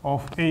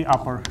of A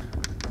upper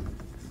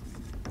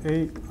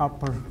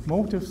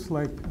motifs,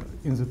 like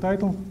in the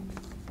title.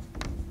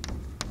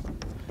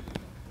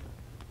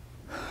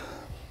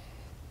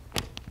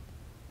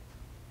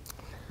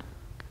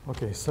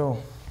 Okay, so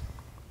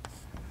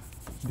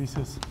this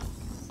is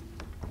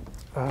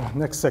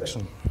next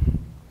section.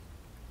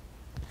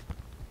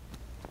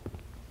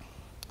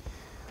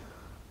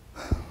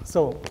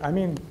 So, I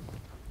mean,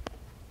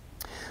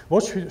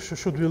 what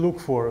should we look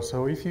for?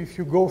 So if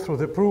you go through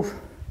the proof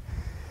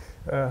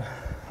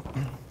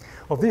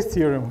of this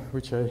theorem,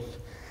 which I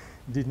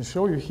didn't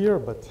show you here,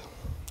 but,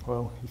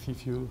 well,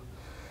 if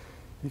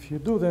you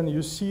do, then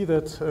you see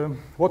that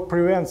what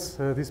prevents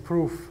this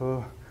proof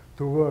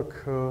to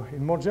work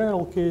in more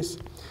general case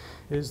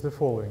is the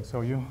following.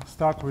 So you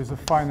start with a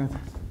finite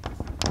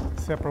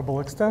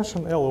separable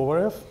extension, L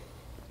over F,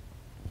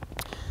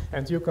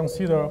 and you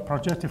consider a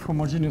projective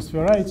homogeneous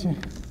variety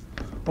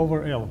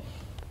over L.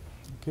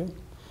 Okay.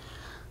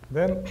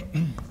 Then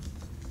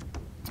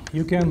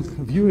you can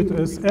view it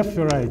as F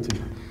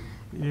variety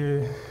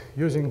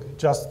using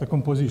just the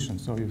composition.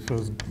 So you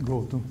first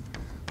go to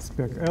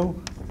spec L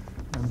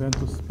and then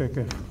to spec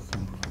F.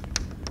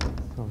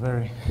 So a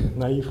very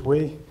naive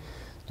way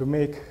to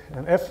make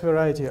an F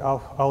variety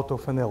out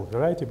of an L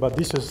variety, but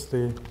this is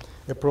the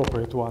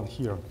appropriate one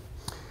here.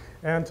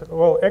 And,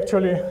 well,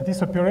 actually,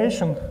 this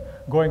operation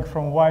going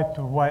from Y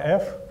to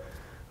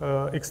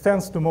YF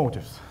extends to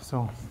motifs.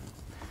 So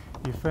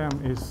if M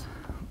is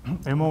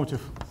a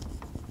motif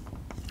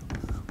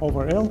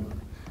over L,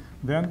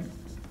 then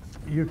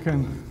you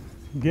can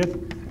get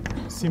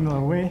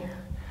similar way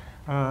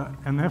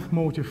an F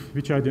motif,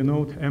 which I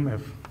denote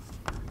MF.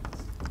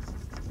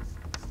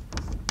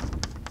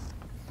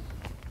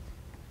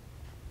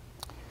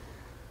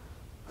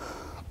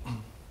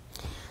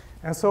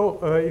 And so,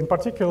 in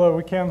particular,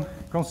 we can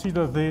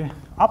consider the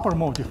upper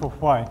motif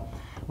of Y,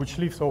 which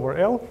lives over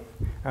L,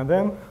 and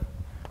then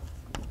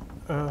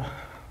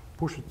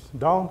push it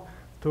down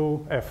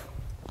to F.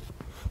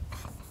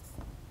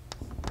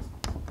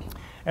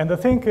 And the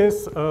thing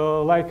is,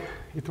 like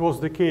it was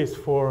the case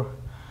for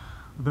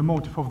the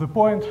motif of the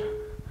point,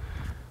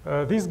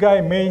 this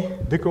guy may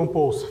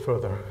decompose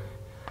further,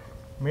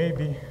 may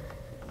be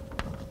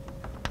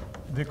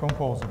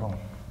decomposable.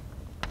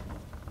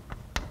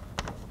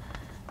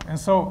 And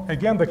so,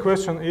 again, the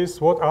question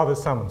is, what are the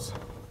summons?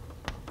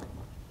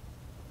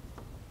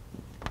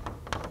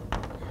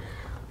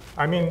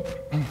 I mean,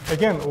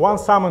 again, one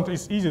summand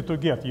is easy to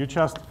get. You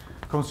just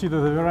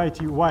consider the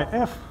variety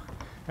YF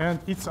and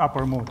its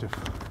upper motif,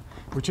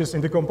 which is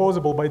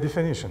indecomposable by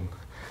definition.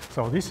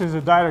 So this is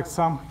a direct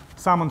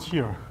summand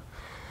here.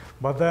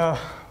 But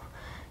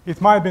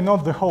it might be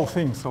not the whole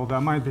thing, so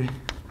there might be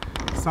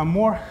some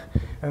more.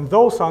 And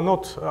those are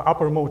not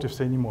upper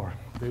motifs anymore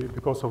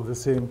because of the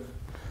same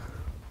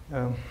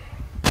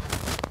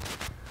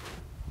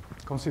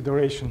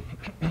consideration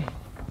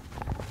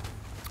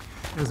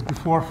as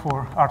before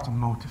for Artin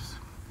motifs.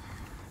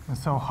 And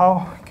so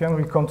how can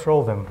we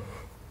control them?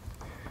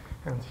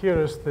 And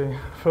here is the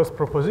first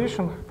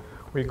proposition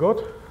we got.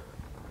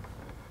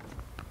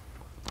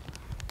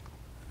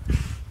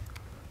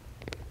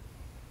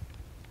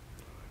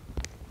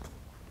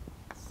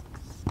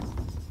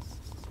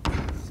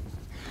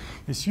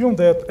 assume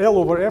that L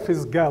over F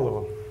is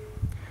Galois,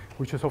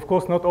 which is of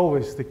course not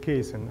always the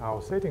case in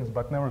our settings,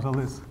 but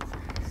nevertheless,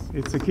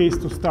 it's a case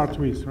to start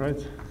with,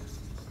 right?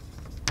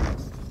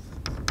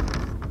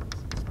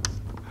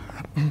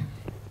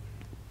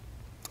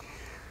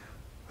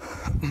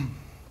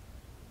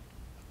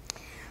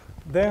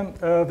 Then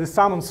the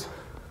summons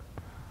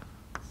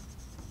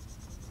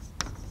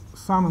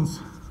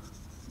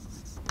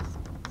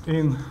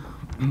in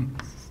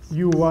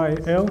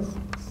UYL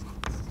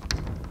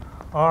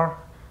are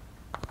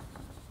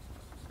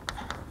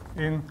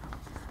in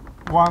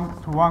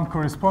one-to-one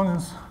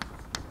correspondence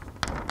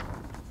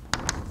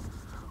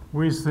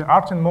with the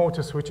Artin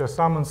motives, which are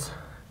summons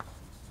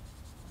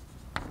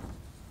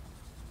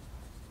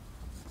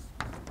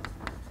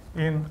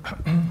in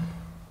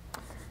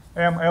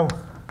ML.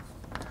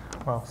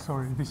 Well,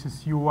 sorry, this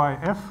is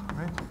UYF,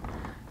 right?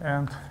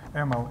 And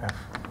MLF.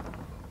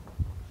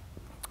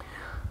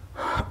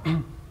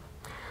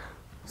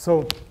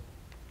 So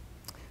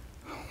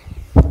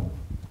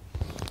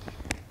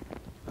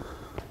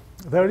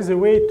there is a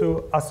way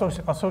to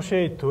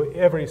associate to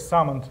every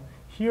summoned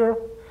here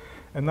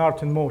an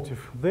Artin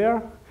motive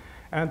there,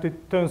 and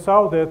it turns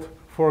out that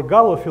for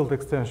Galois field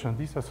extension,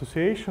 this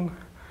association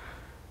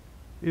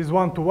is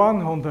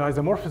one-to-one on the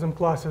isomorphism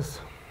classes.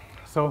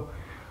 So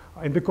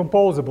in the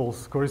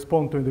composables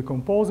correspond to the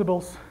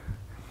composables,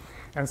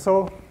 and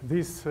so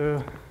this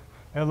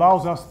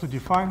allows us to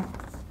define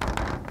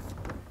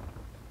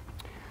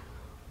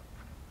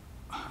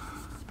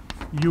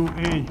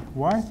UAY,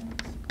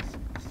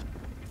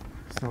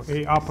 so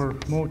A upper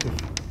motive.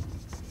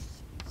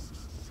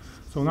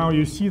 So now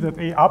you see that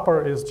A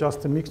upper is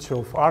just a mixture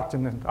of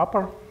Artin and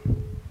upper.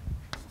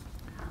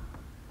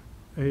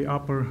 A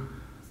upper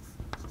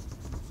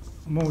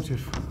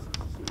motive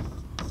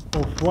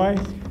of Y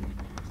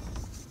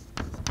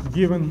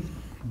given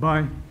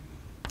by,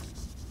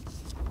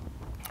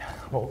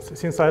 well,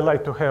 since I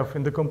like to have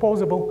in the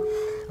composable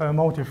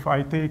motive,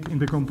 I take in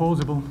the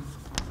composable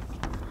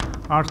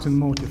Artin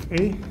motive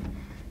A,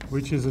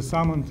 which is a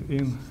summoned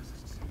in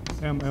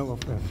ML of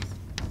F.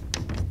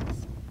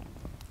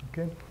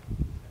 Okay?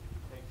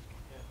 Take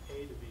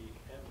A to be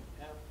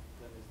MF,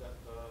 then is that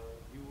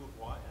U of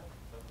YF?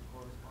 Is that the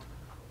correspondence?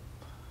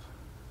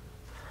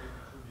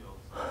 Trivial.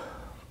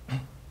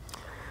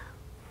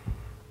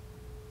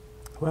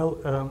 Well,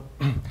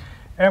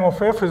 M of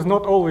F is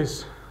not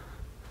always.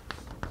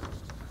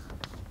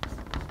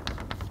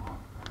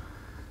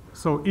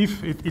 So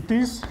if it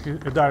is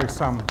a direct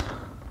summand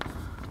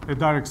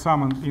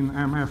in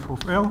MF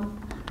of L,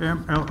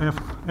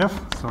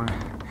 MLF, sorry,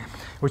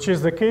 which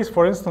is the case,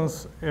 for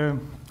instance,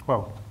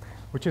 well,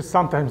 which is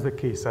sometimes the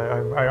case.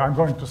 I'm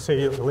going to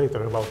say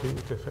later about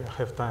it if I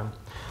have time.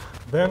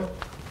 Then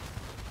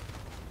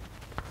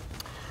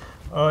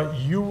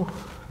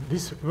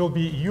this will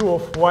be U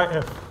of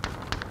YF,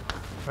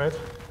 right?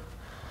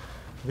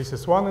 This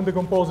is one in the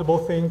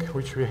composable thing,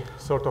 which we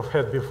sort of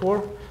had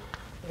before,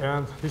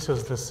 and this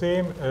is the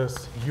same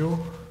as U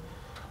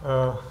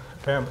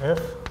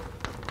MF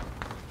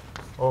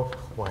of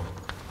Y.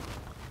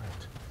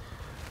 Right.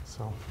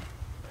 So,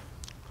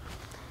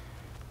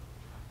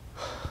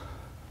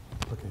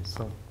 okay,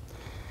 so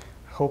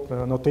hope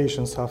the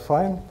notations are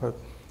fine, but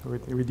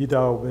we did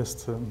our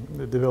best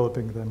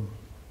developing them.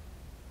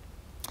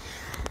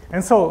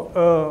 And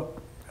so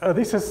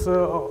this is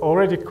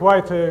already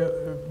quite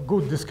a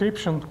good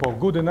description, well,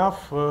 good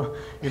enough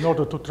in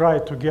order to try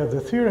to get the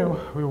theorem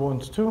we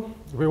want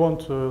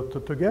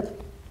to get.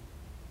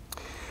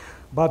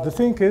 But the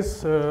thing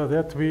is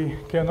that we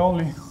can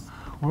only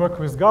work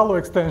with Galois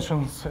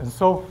extensions, and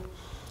so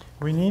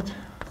we need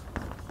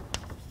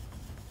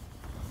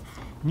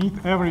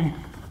every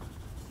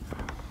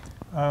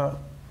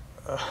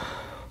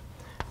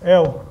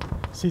L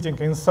sitting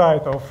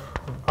inside of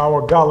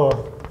our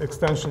Galois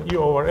extension E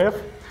over F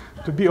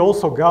to be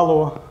also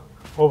Galois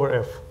over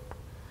F,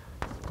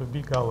 to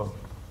be Galois.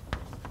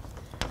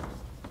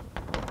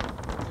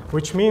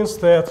 Which means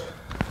that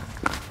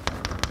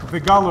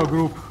the Galois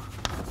group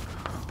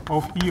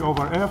of E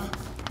over F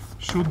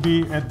should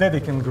be a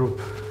Dedekind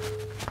group.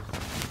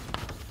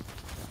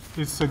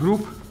 It's a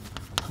group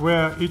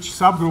where each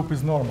subgroup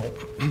is normal.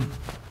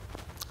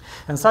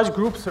 And such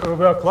groups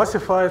were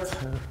classified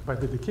by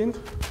Dedekind.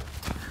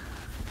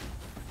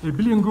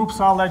 Abelian groups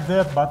are like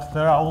that, but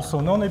there are also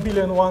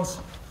non-abelian ones.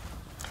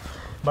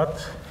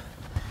 But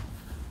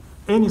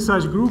any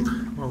such group,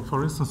 well,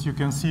 for instance, you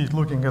can see it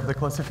looking at the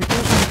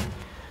classification,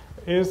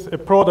 is a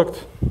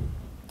product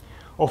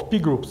of P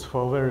groups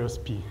for various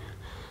P.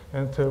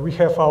 And we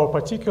have our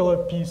particular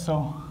P,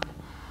 so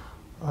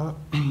let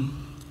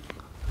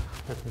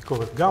me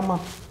call it gamma.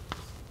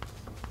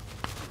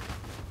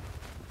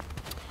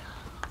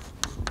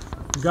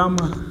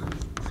 Gamma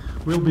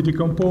will be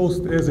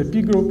decomposed as a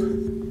P group.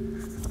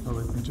 So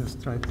let me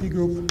just try P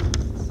group.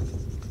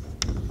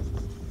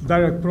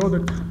 Direct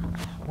product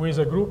with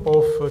a group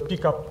of P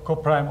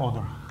coprime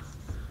order.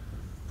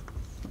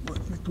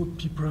 Let me put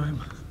P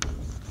prime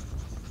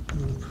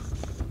group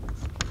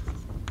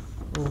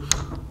of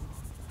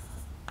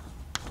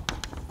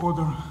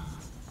order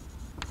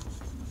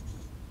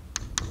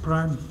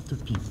prime to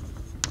P.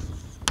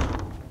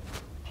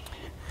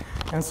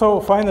 And so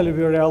finally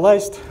we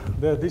realized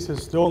that this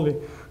is the only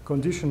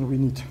condition we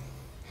need.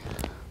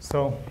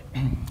 So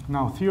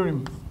now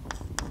theorem.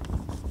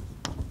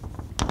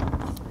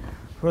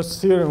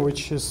 First theorem,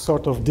 which is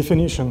sort of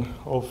definition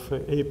of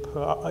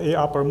A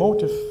upper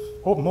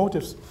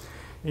motives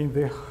in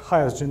the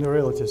highest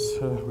generalities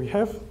we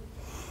have,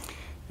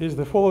 is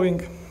the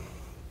following.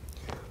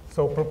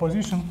 So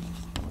proposition,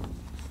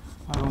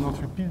 I will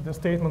not repeat the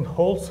statement,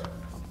 holds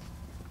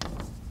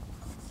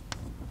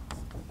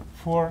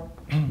for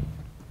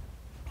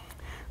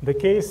the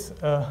case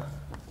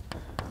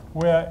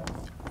where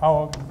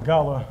our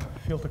Galois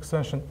field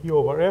extension E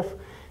over F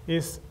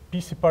is P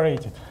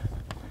separated.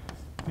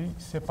 P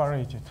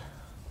separated.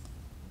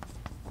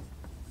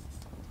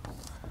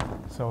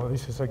 So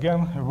this is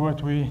again a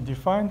word we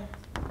define.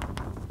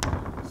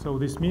 So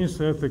this means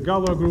that the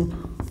Galois group,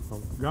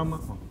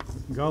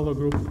 Galois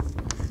group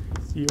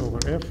E over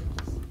F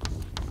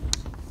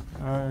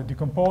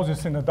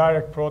decomposes in a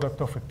direct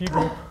product of a P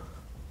group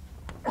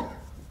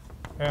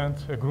and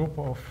a group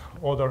of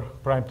order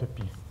prime to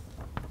P.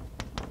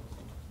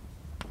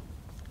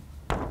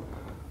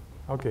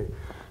 Okay,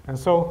 and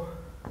so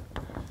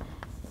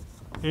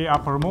A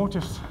upper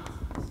motives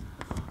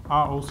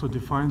are also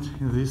defined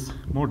in this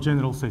more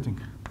general setting.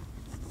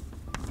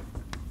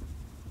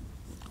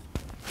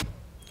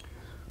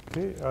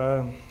 Okay,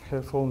 I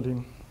have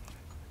only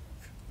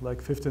like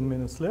 15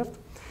 minutes left.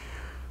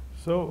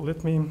 So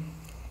let me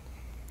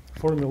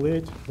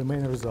formulate the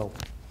main result.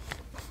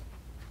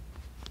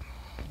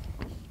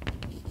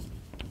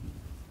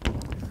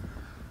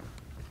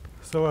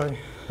 So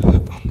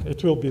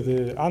it will be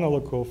the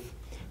analog of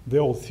the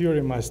old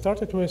theorem I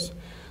started with.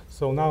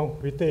 So now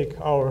we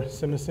take our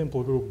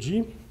semi-simple group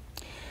G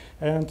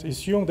and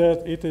assume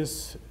that it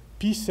is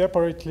P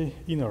separately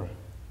inner.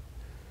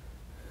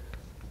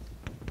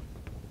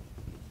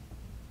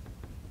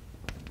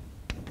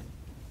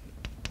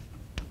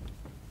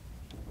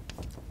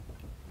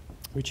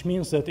 Which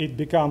means that it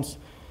becomes,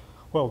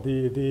 well,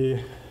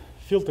 the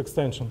field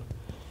extension,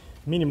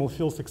 minimal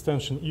field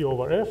extension E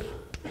over F,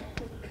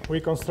 we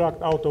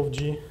construct out of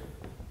G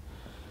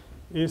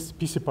is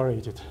P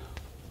separated.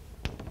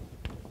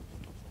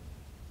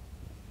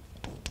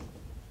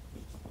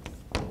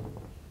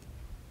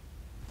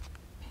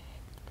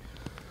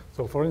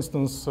 So for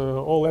instance,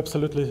 all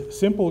absolutely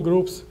simple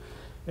groups,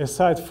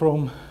 aside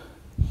from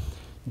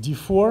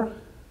D4,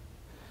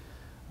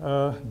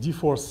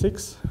 D4,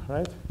 6,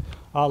 right,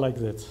 are like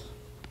that.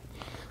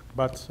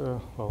 But,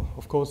 well,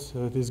 of course,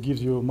 this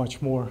gives you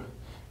much more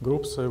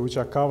groups which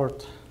are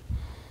covered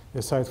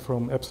aside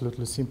from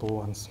absolutely simple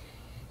ones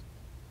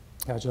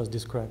I just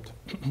described.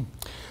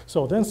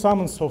 So then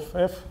summons of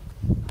F,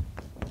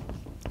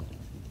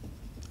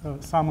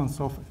 summons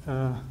of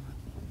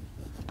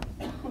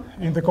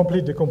in the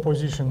complete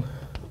decomposition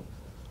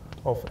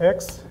of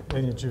X,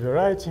 any G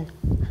variety,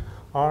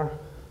 are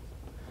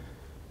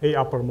A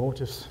upper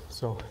motives.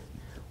 So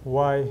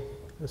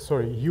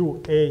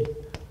U, A,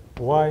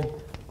 Y,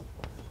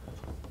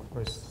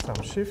 with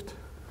some shift.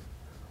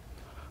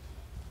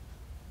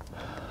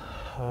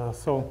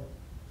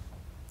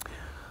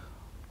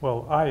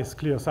 Well, I is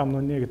clear some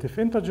non-negative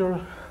integer.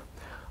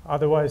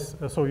 Otherwise,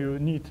 so you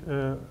need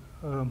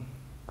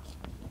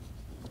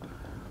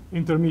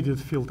intermediate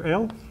field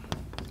L,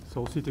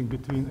 so sitting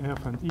between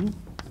F and E,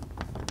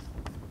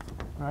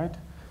 right?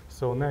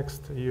 So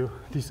next,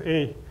 this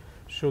A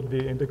should be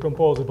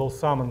indecomposable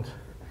summoned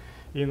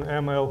in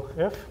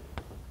MLF.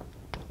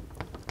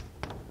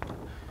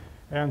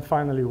 And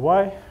finally,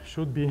 Y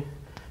should be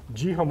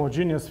G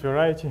homogeneous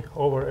variety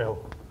over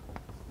L.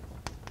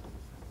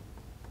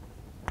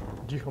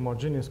 G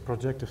homogeneous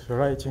projective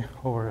variety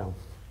over L.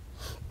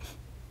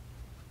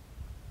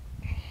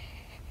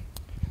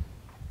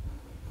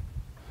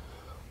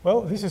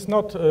 Well, this is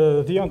not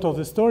the end of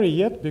the story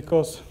yet,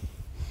 because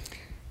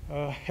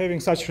having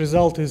such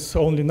result is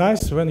only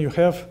nice when you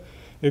have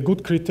a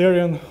good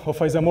criterion of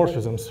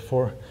isomorphisms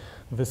for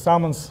the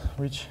summons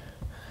which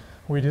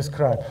we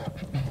describe,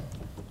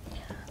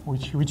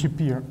 which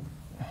appear.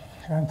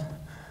 And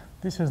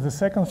this is the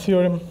second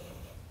theorem,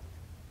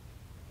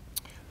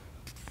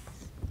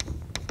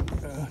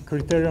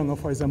 criterion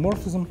of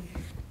isomorphism.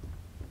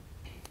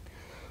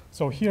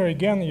 So here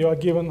again, you are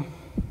given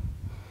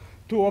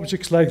two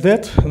objects like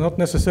that, not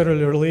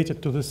necessarily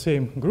related to the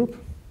same group,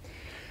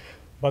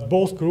 but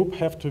both groups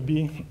have to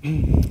be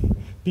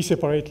P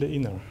separately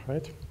inner,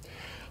 right?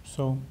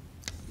 So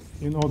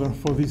in order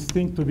for this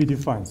thing to be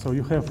defined, so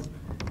you have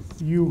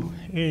U,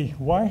 A,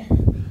 Y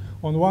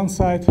on one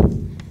side,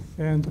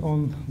 and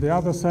on the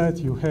other side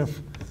you have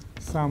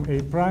some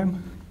A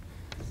prime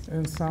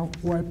and some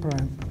Y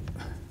prime,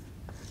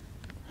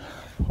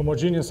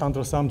 homogeneous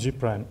under some G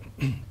prime.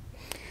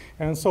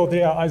 And so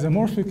they are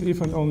isomorphic if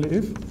and only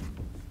if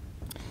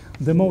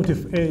the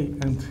motive A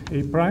and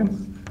A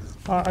prime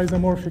are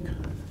isomorphic,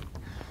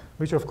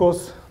 which of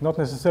course not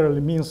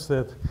necessarily means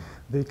that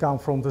they come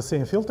from the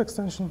same field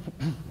extension.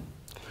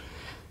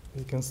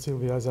 They can still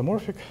be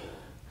isomorphic.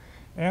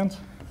 And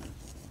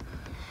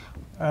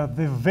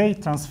the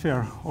weight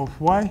transfer of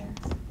y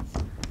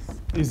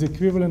is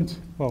equivalent,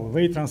 well,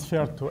 weight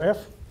transfer to f.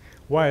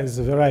 Y is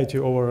a variety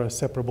over a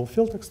separable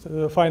field,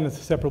 finite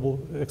separable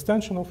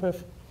extension of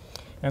f.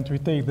 And we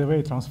take the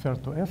weight transfer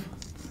to f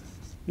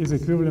is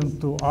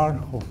equivalent to r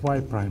of y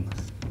prime.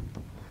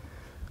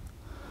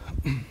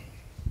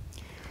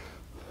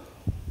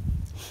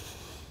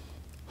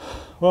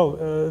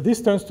 Well,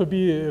 this turns to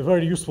be a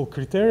very useful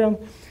criterion,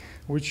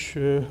 which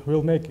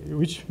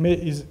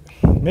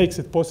makes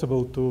it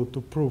possible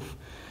to prove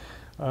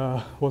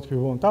what we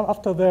want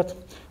after that.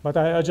 But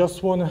I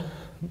just want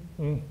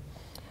to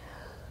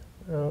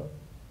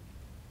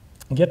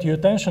get your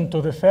attention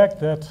to the fact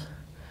that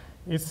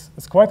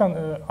it's quite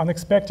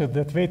unexpected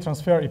that weight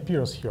transfer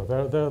appears here.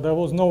 There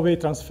was no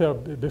weight transfer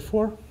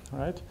before,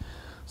 right?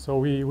 So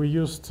we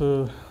used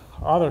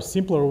other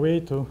simpler way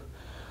to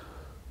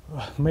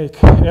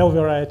make L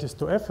varieties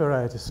to F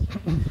varieties.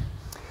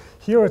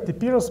 Here it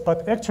appears,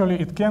 but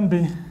actually it can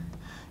be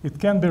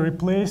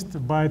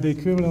replaced by the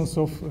equivalence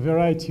of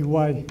variety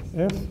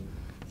YF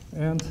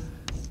and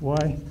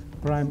Y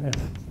prime F.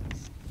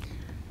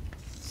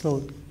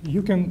 So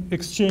you can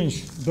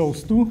exchange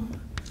those two,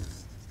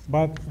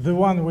 but the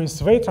one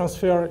with weight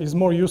transfer is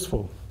more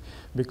useful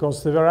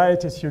because the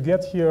varieties you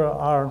get here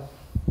are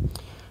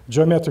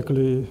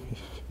geometrically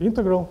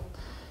integral,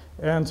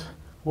 and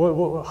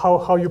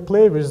how you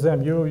play with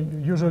them, you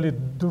usually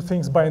do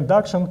things by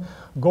induction,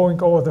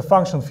 going over the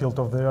function field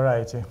of the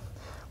variety.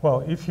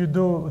 Well, if you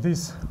do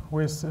this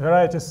with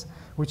varieties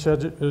which are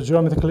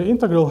geometrically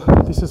integral,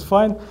 this is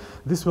fine.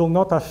 This will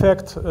not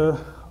affect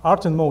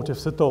Artin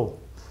motifs at all.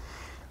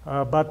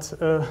 But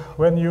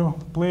when you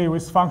play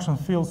with function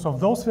fields of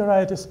those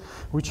varieties,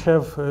 which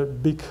have a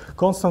big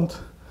constant,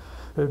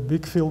 a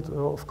big field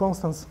of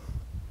constants,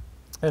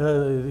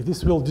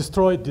 this will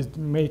destroy,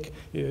 make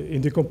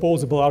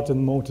indecomposable Artin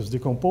motifs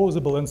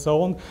decomposable, and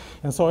so on.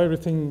 And so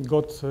everything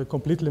got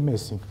completely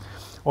messy.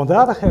 On the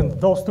other hand,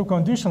 those two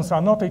conditions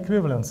are not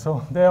equivalent.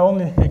 So they are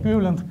only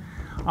equivalent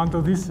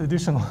under this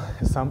additional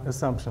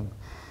assumption.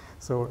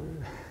 So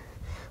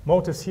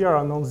motifs here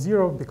are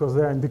non-zero because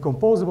they are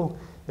indecomposable.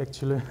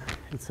 Actually,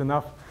 it's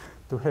enough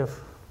to have,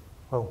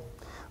 well,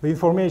 the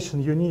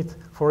information you need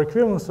for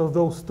equivalence of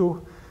those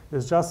two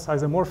is just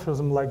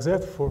isomorphism like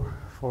that for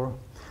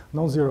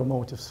non-zero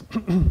motifs.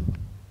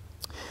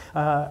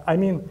 I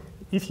mean,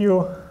 if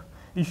your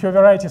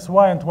varieties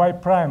y and y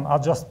prime are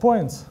just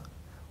points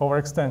over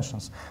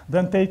extensions,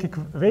 then taking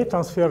weight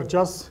transfer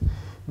just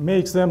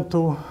makes them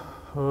to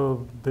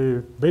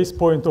the base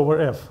point over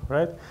f,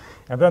 right?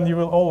 And then you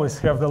will always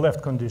have the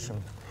left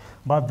condition.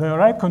 But the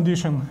right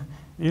condition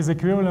is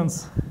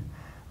equivalence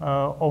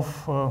of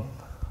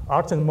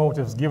Artin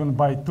motifs given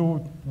by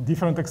two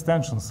different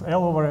extensions,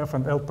 L over f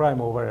and L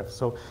prime over f.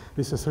 So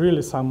this is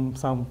really some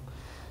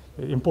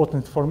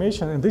important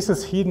information, and this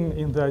is hidden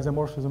in the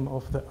isomorphism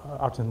of the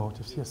Artin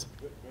motifs. Yes?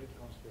 Weight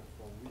transfer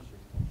from which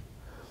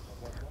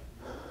extension?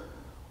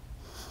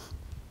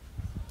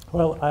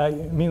 Well, I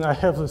mean, I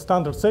have the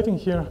standard setting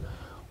here.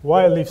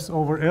 Y lives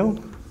over L,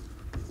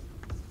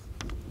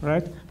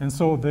 right? And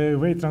so the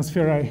weight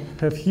transfer I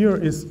have here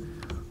is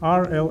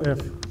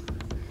RLF,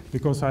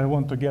 because I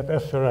want to get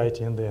F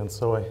variety in the end.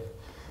 So I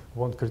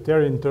want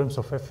criteria in terms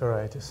of F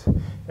varieties.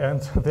 And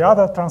the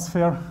other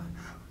transfer,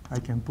 I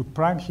can put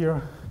prime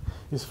here,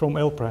 is from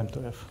L prime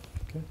to F.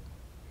 Okay,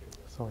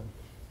 sorry.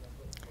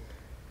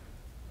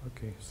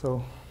 Okay,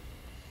 so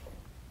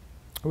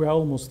we are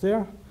almost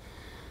there.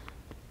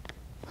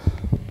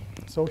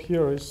 So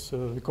here is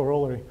the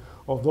corollary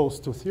of those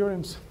two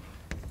theorems.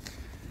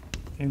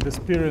 In the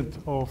spirit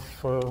of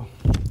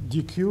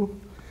DQ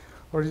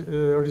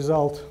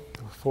result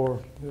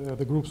for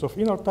the groups of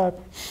inner type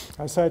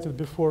I cited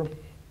before.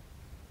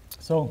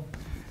 So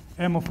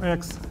M of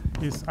x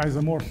is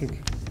isomorphic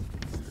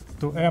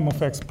to M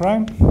of x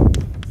prime.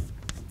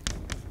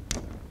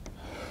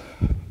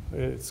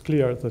 It's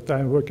clear that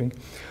I'm working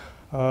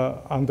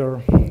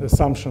under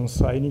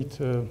assumptions I need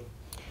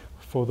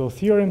for the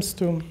theorems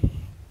to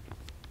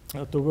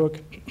work.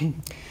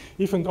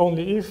 If and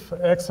only if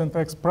x and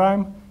x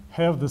prime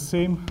have the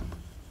same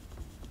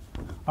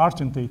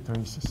argentate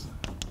traces.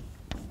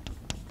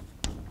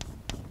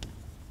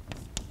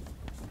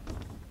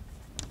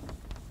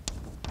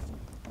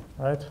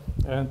 Right?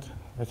 And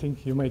I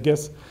think you may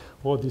guess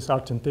what these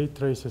argentate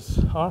traces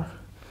are.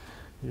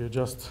 You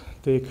just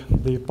take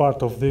the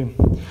part of the,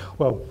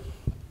 well,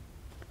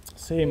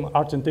 same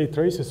argentate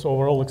traces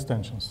over all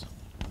extensions,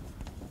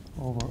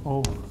 over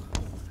all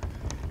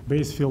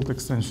base field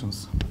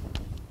extensions,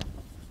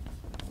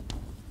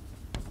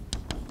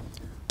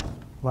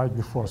 like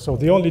before. So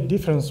the only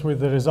difference with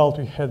the result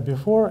we had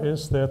before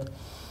is that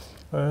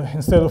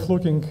instead of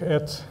looking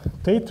at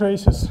Tate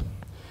traces,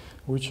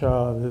 which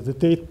are the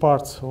Tate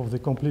parts of the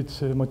complete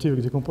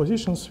Motivic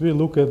decompositions, we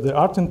look at the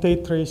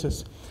argentate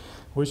traces,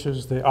 which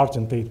is the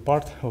argentate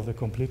part of the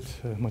complete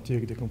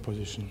Motivic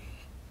decomposition.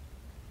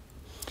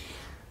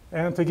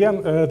 And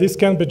again, this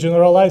can be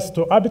generalized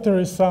to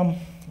arbitrary sum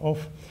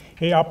of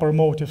A upper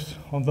motifs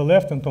on the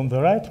left and on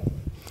the right.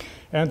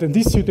 And in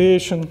this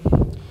situation,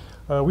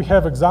 we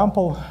have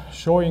example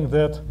showing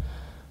that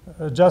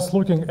just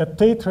looking at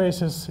Tate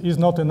traces is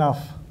not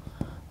enough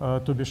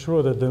to be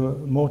sure that the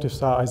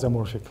motifs are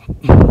isomorphic.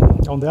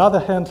 On the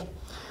other hand,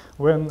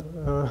 when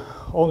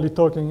only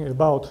talking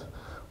about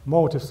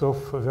motifs of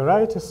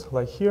varieties,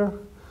 like here,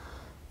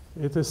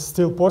 it is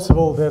still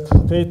possible that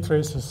Tate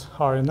traces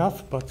are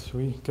enough, but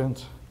we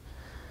can't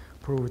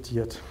prove it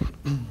yet.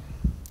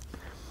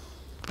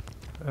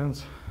 And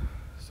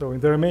so in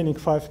the remaining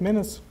 5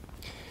 minutes,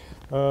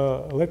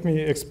 let me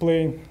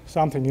explain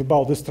something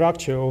about the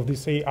structure of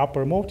these A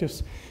upper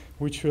motifs,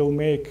 which will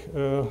make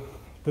the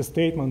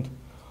statement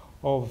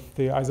of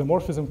the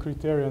isomorphism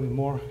criterion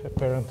more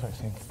apparent, I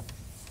think.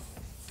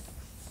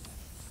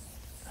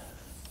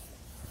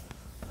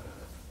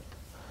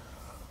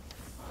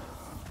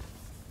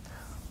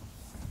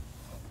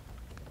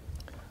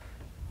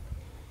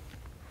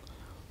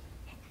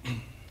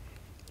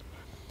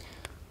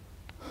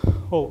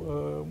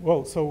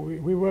 Well, so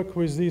we work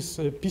with this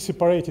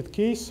p-separated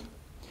case,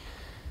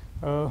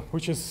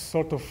 which is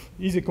sort of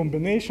easy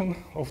combination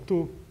of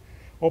two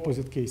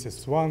opposite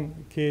cases. One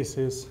case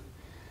is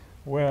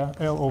where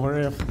L over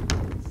F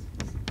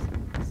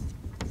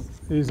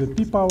is a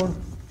p power,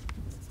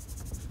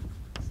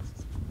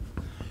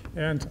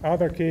 and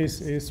other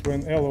case is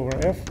when L over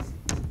F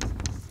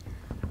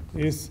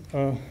is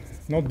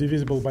not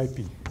divisible by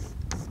p.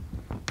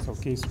 So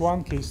case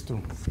 1, case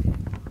 2.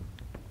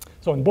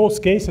 So in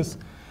both cases,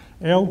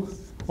 L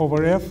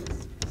over F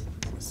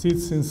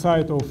sits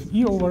inside of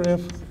E over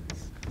F,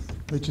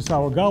 which is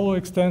our Galois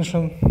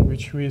extension,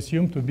 which we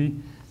assume to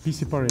be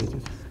p-separated.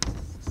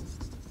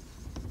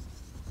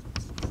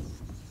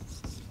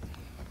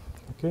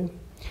 Okay.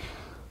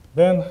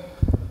 Then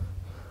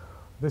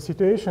the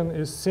situation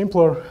is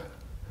simpler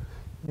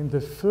in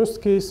the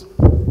first case.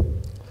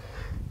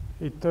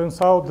 It turns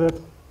out that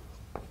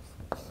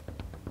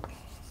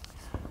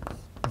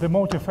the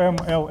motif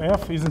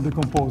MLF isn't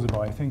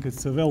decomposable. I think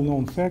it's a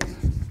well-known fact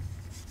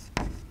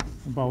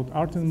about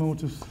Artin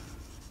motifs.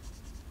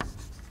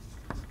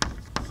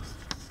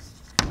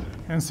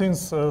 And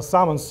since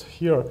summons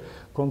here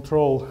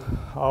control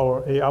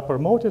our A upper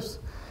motifs,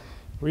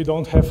 we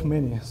don't have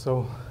many,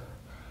 so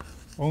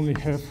only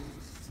have,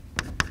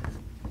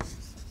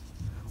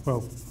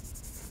 well,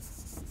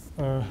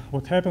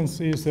 what happens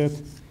is that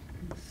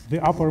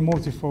the upper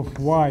motif of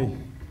Y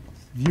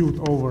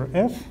viewed over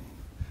F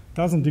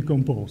doesn't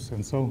decompose,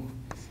 and so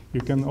you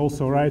can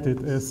also write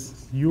it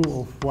as U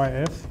of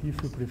YF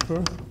if you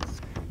prefer.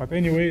 But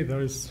anyway,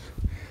 there is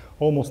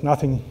almost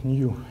nothing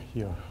new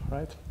here,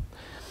 right?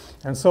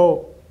 And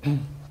so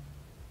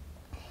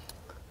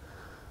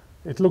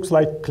it looks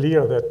like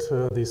clear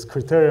that this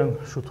criterion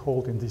should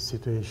hold in this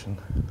situation.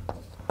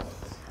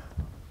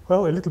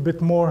 Well, a little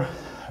bit more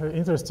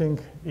interesting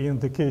in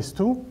the case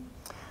 2,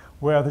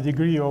 where the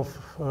degree of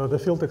the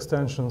field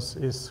extensions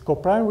is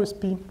coprime with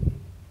P.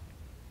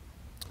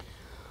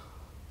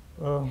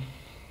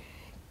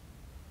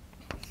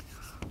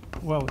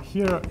 Well,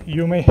 here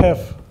you may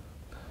have,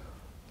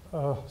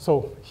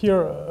 so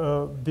here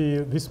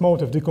this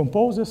motif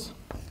decomposes,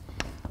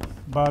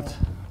 but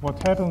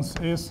what happens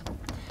is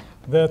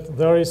that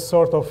there is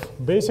sort of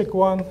basic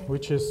one,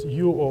 which is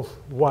U of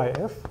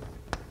YF.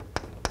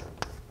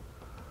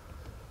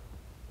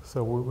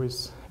 So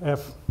with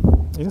F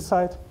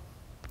inside,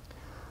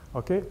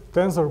 okay,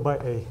 tensor by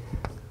A.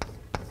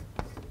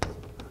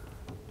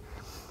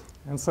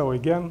 And so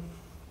again,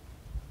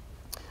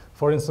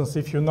 for instance,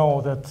 if you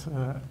know that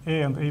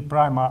A and A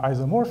prime are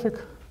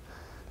isomorphic,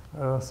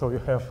 so you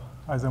have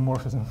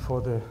isomorphism for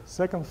the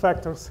second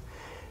factors,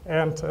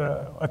 and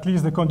at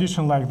least the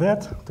condition like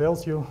that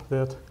tells you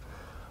that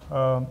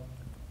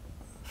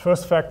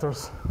first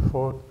factors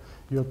for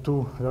your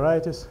two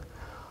varieties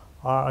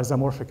are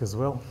isomorphic as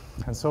well.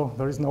 And so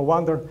there is no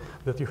wonder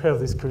that you have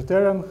this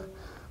criterion.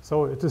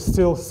 So it is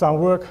still some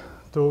work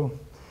to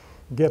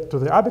get to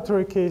the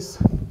arbitrary case,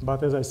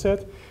 but as I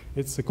said,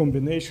 it's a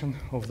combination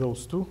of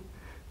those two.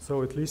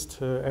 So at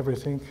least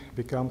everything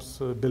becomes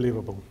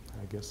believable,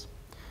 I guess.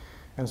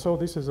 And so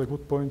this is a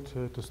good point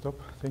to stop.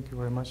 Thank you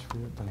very much for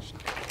your attention.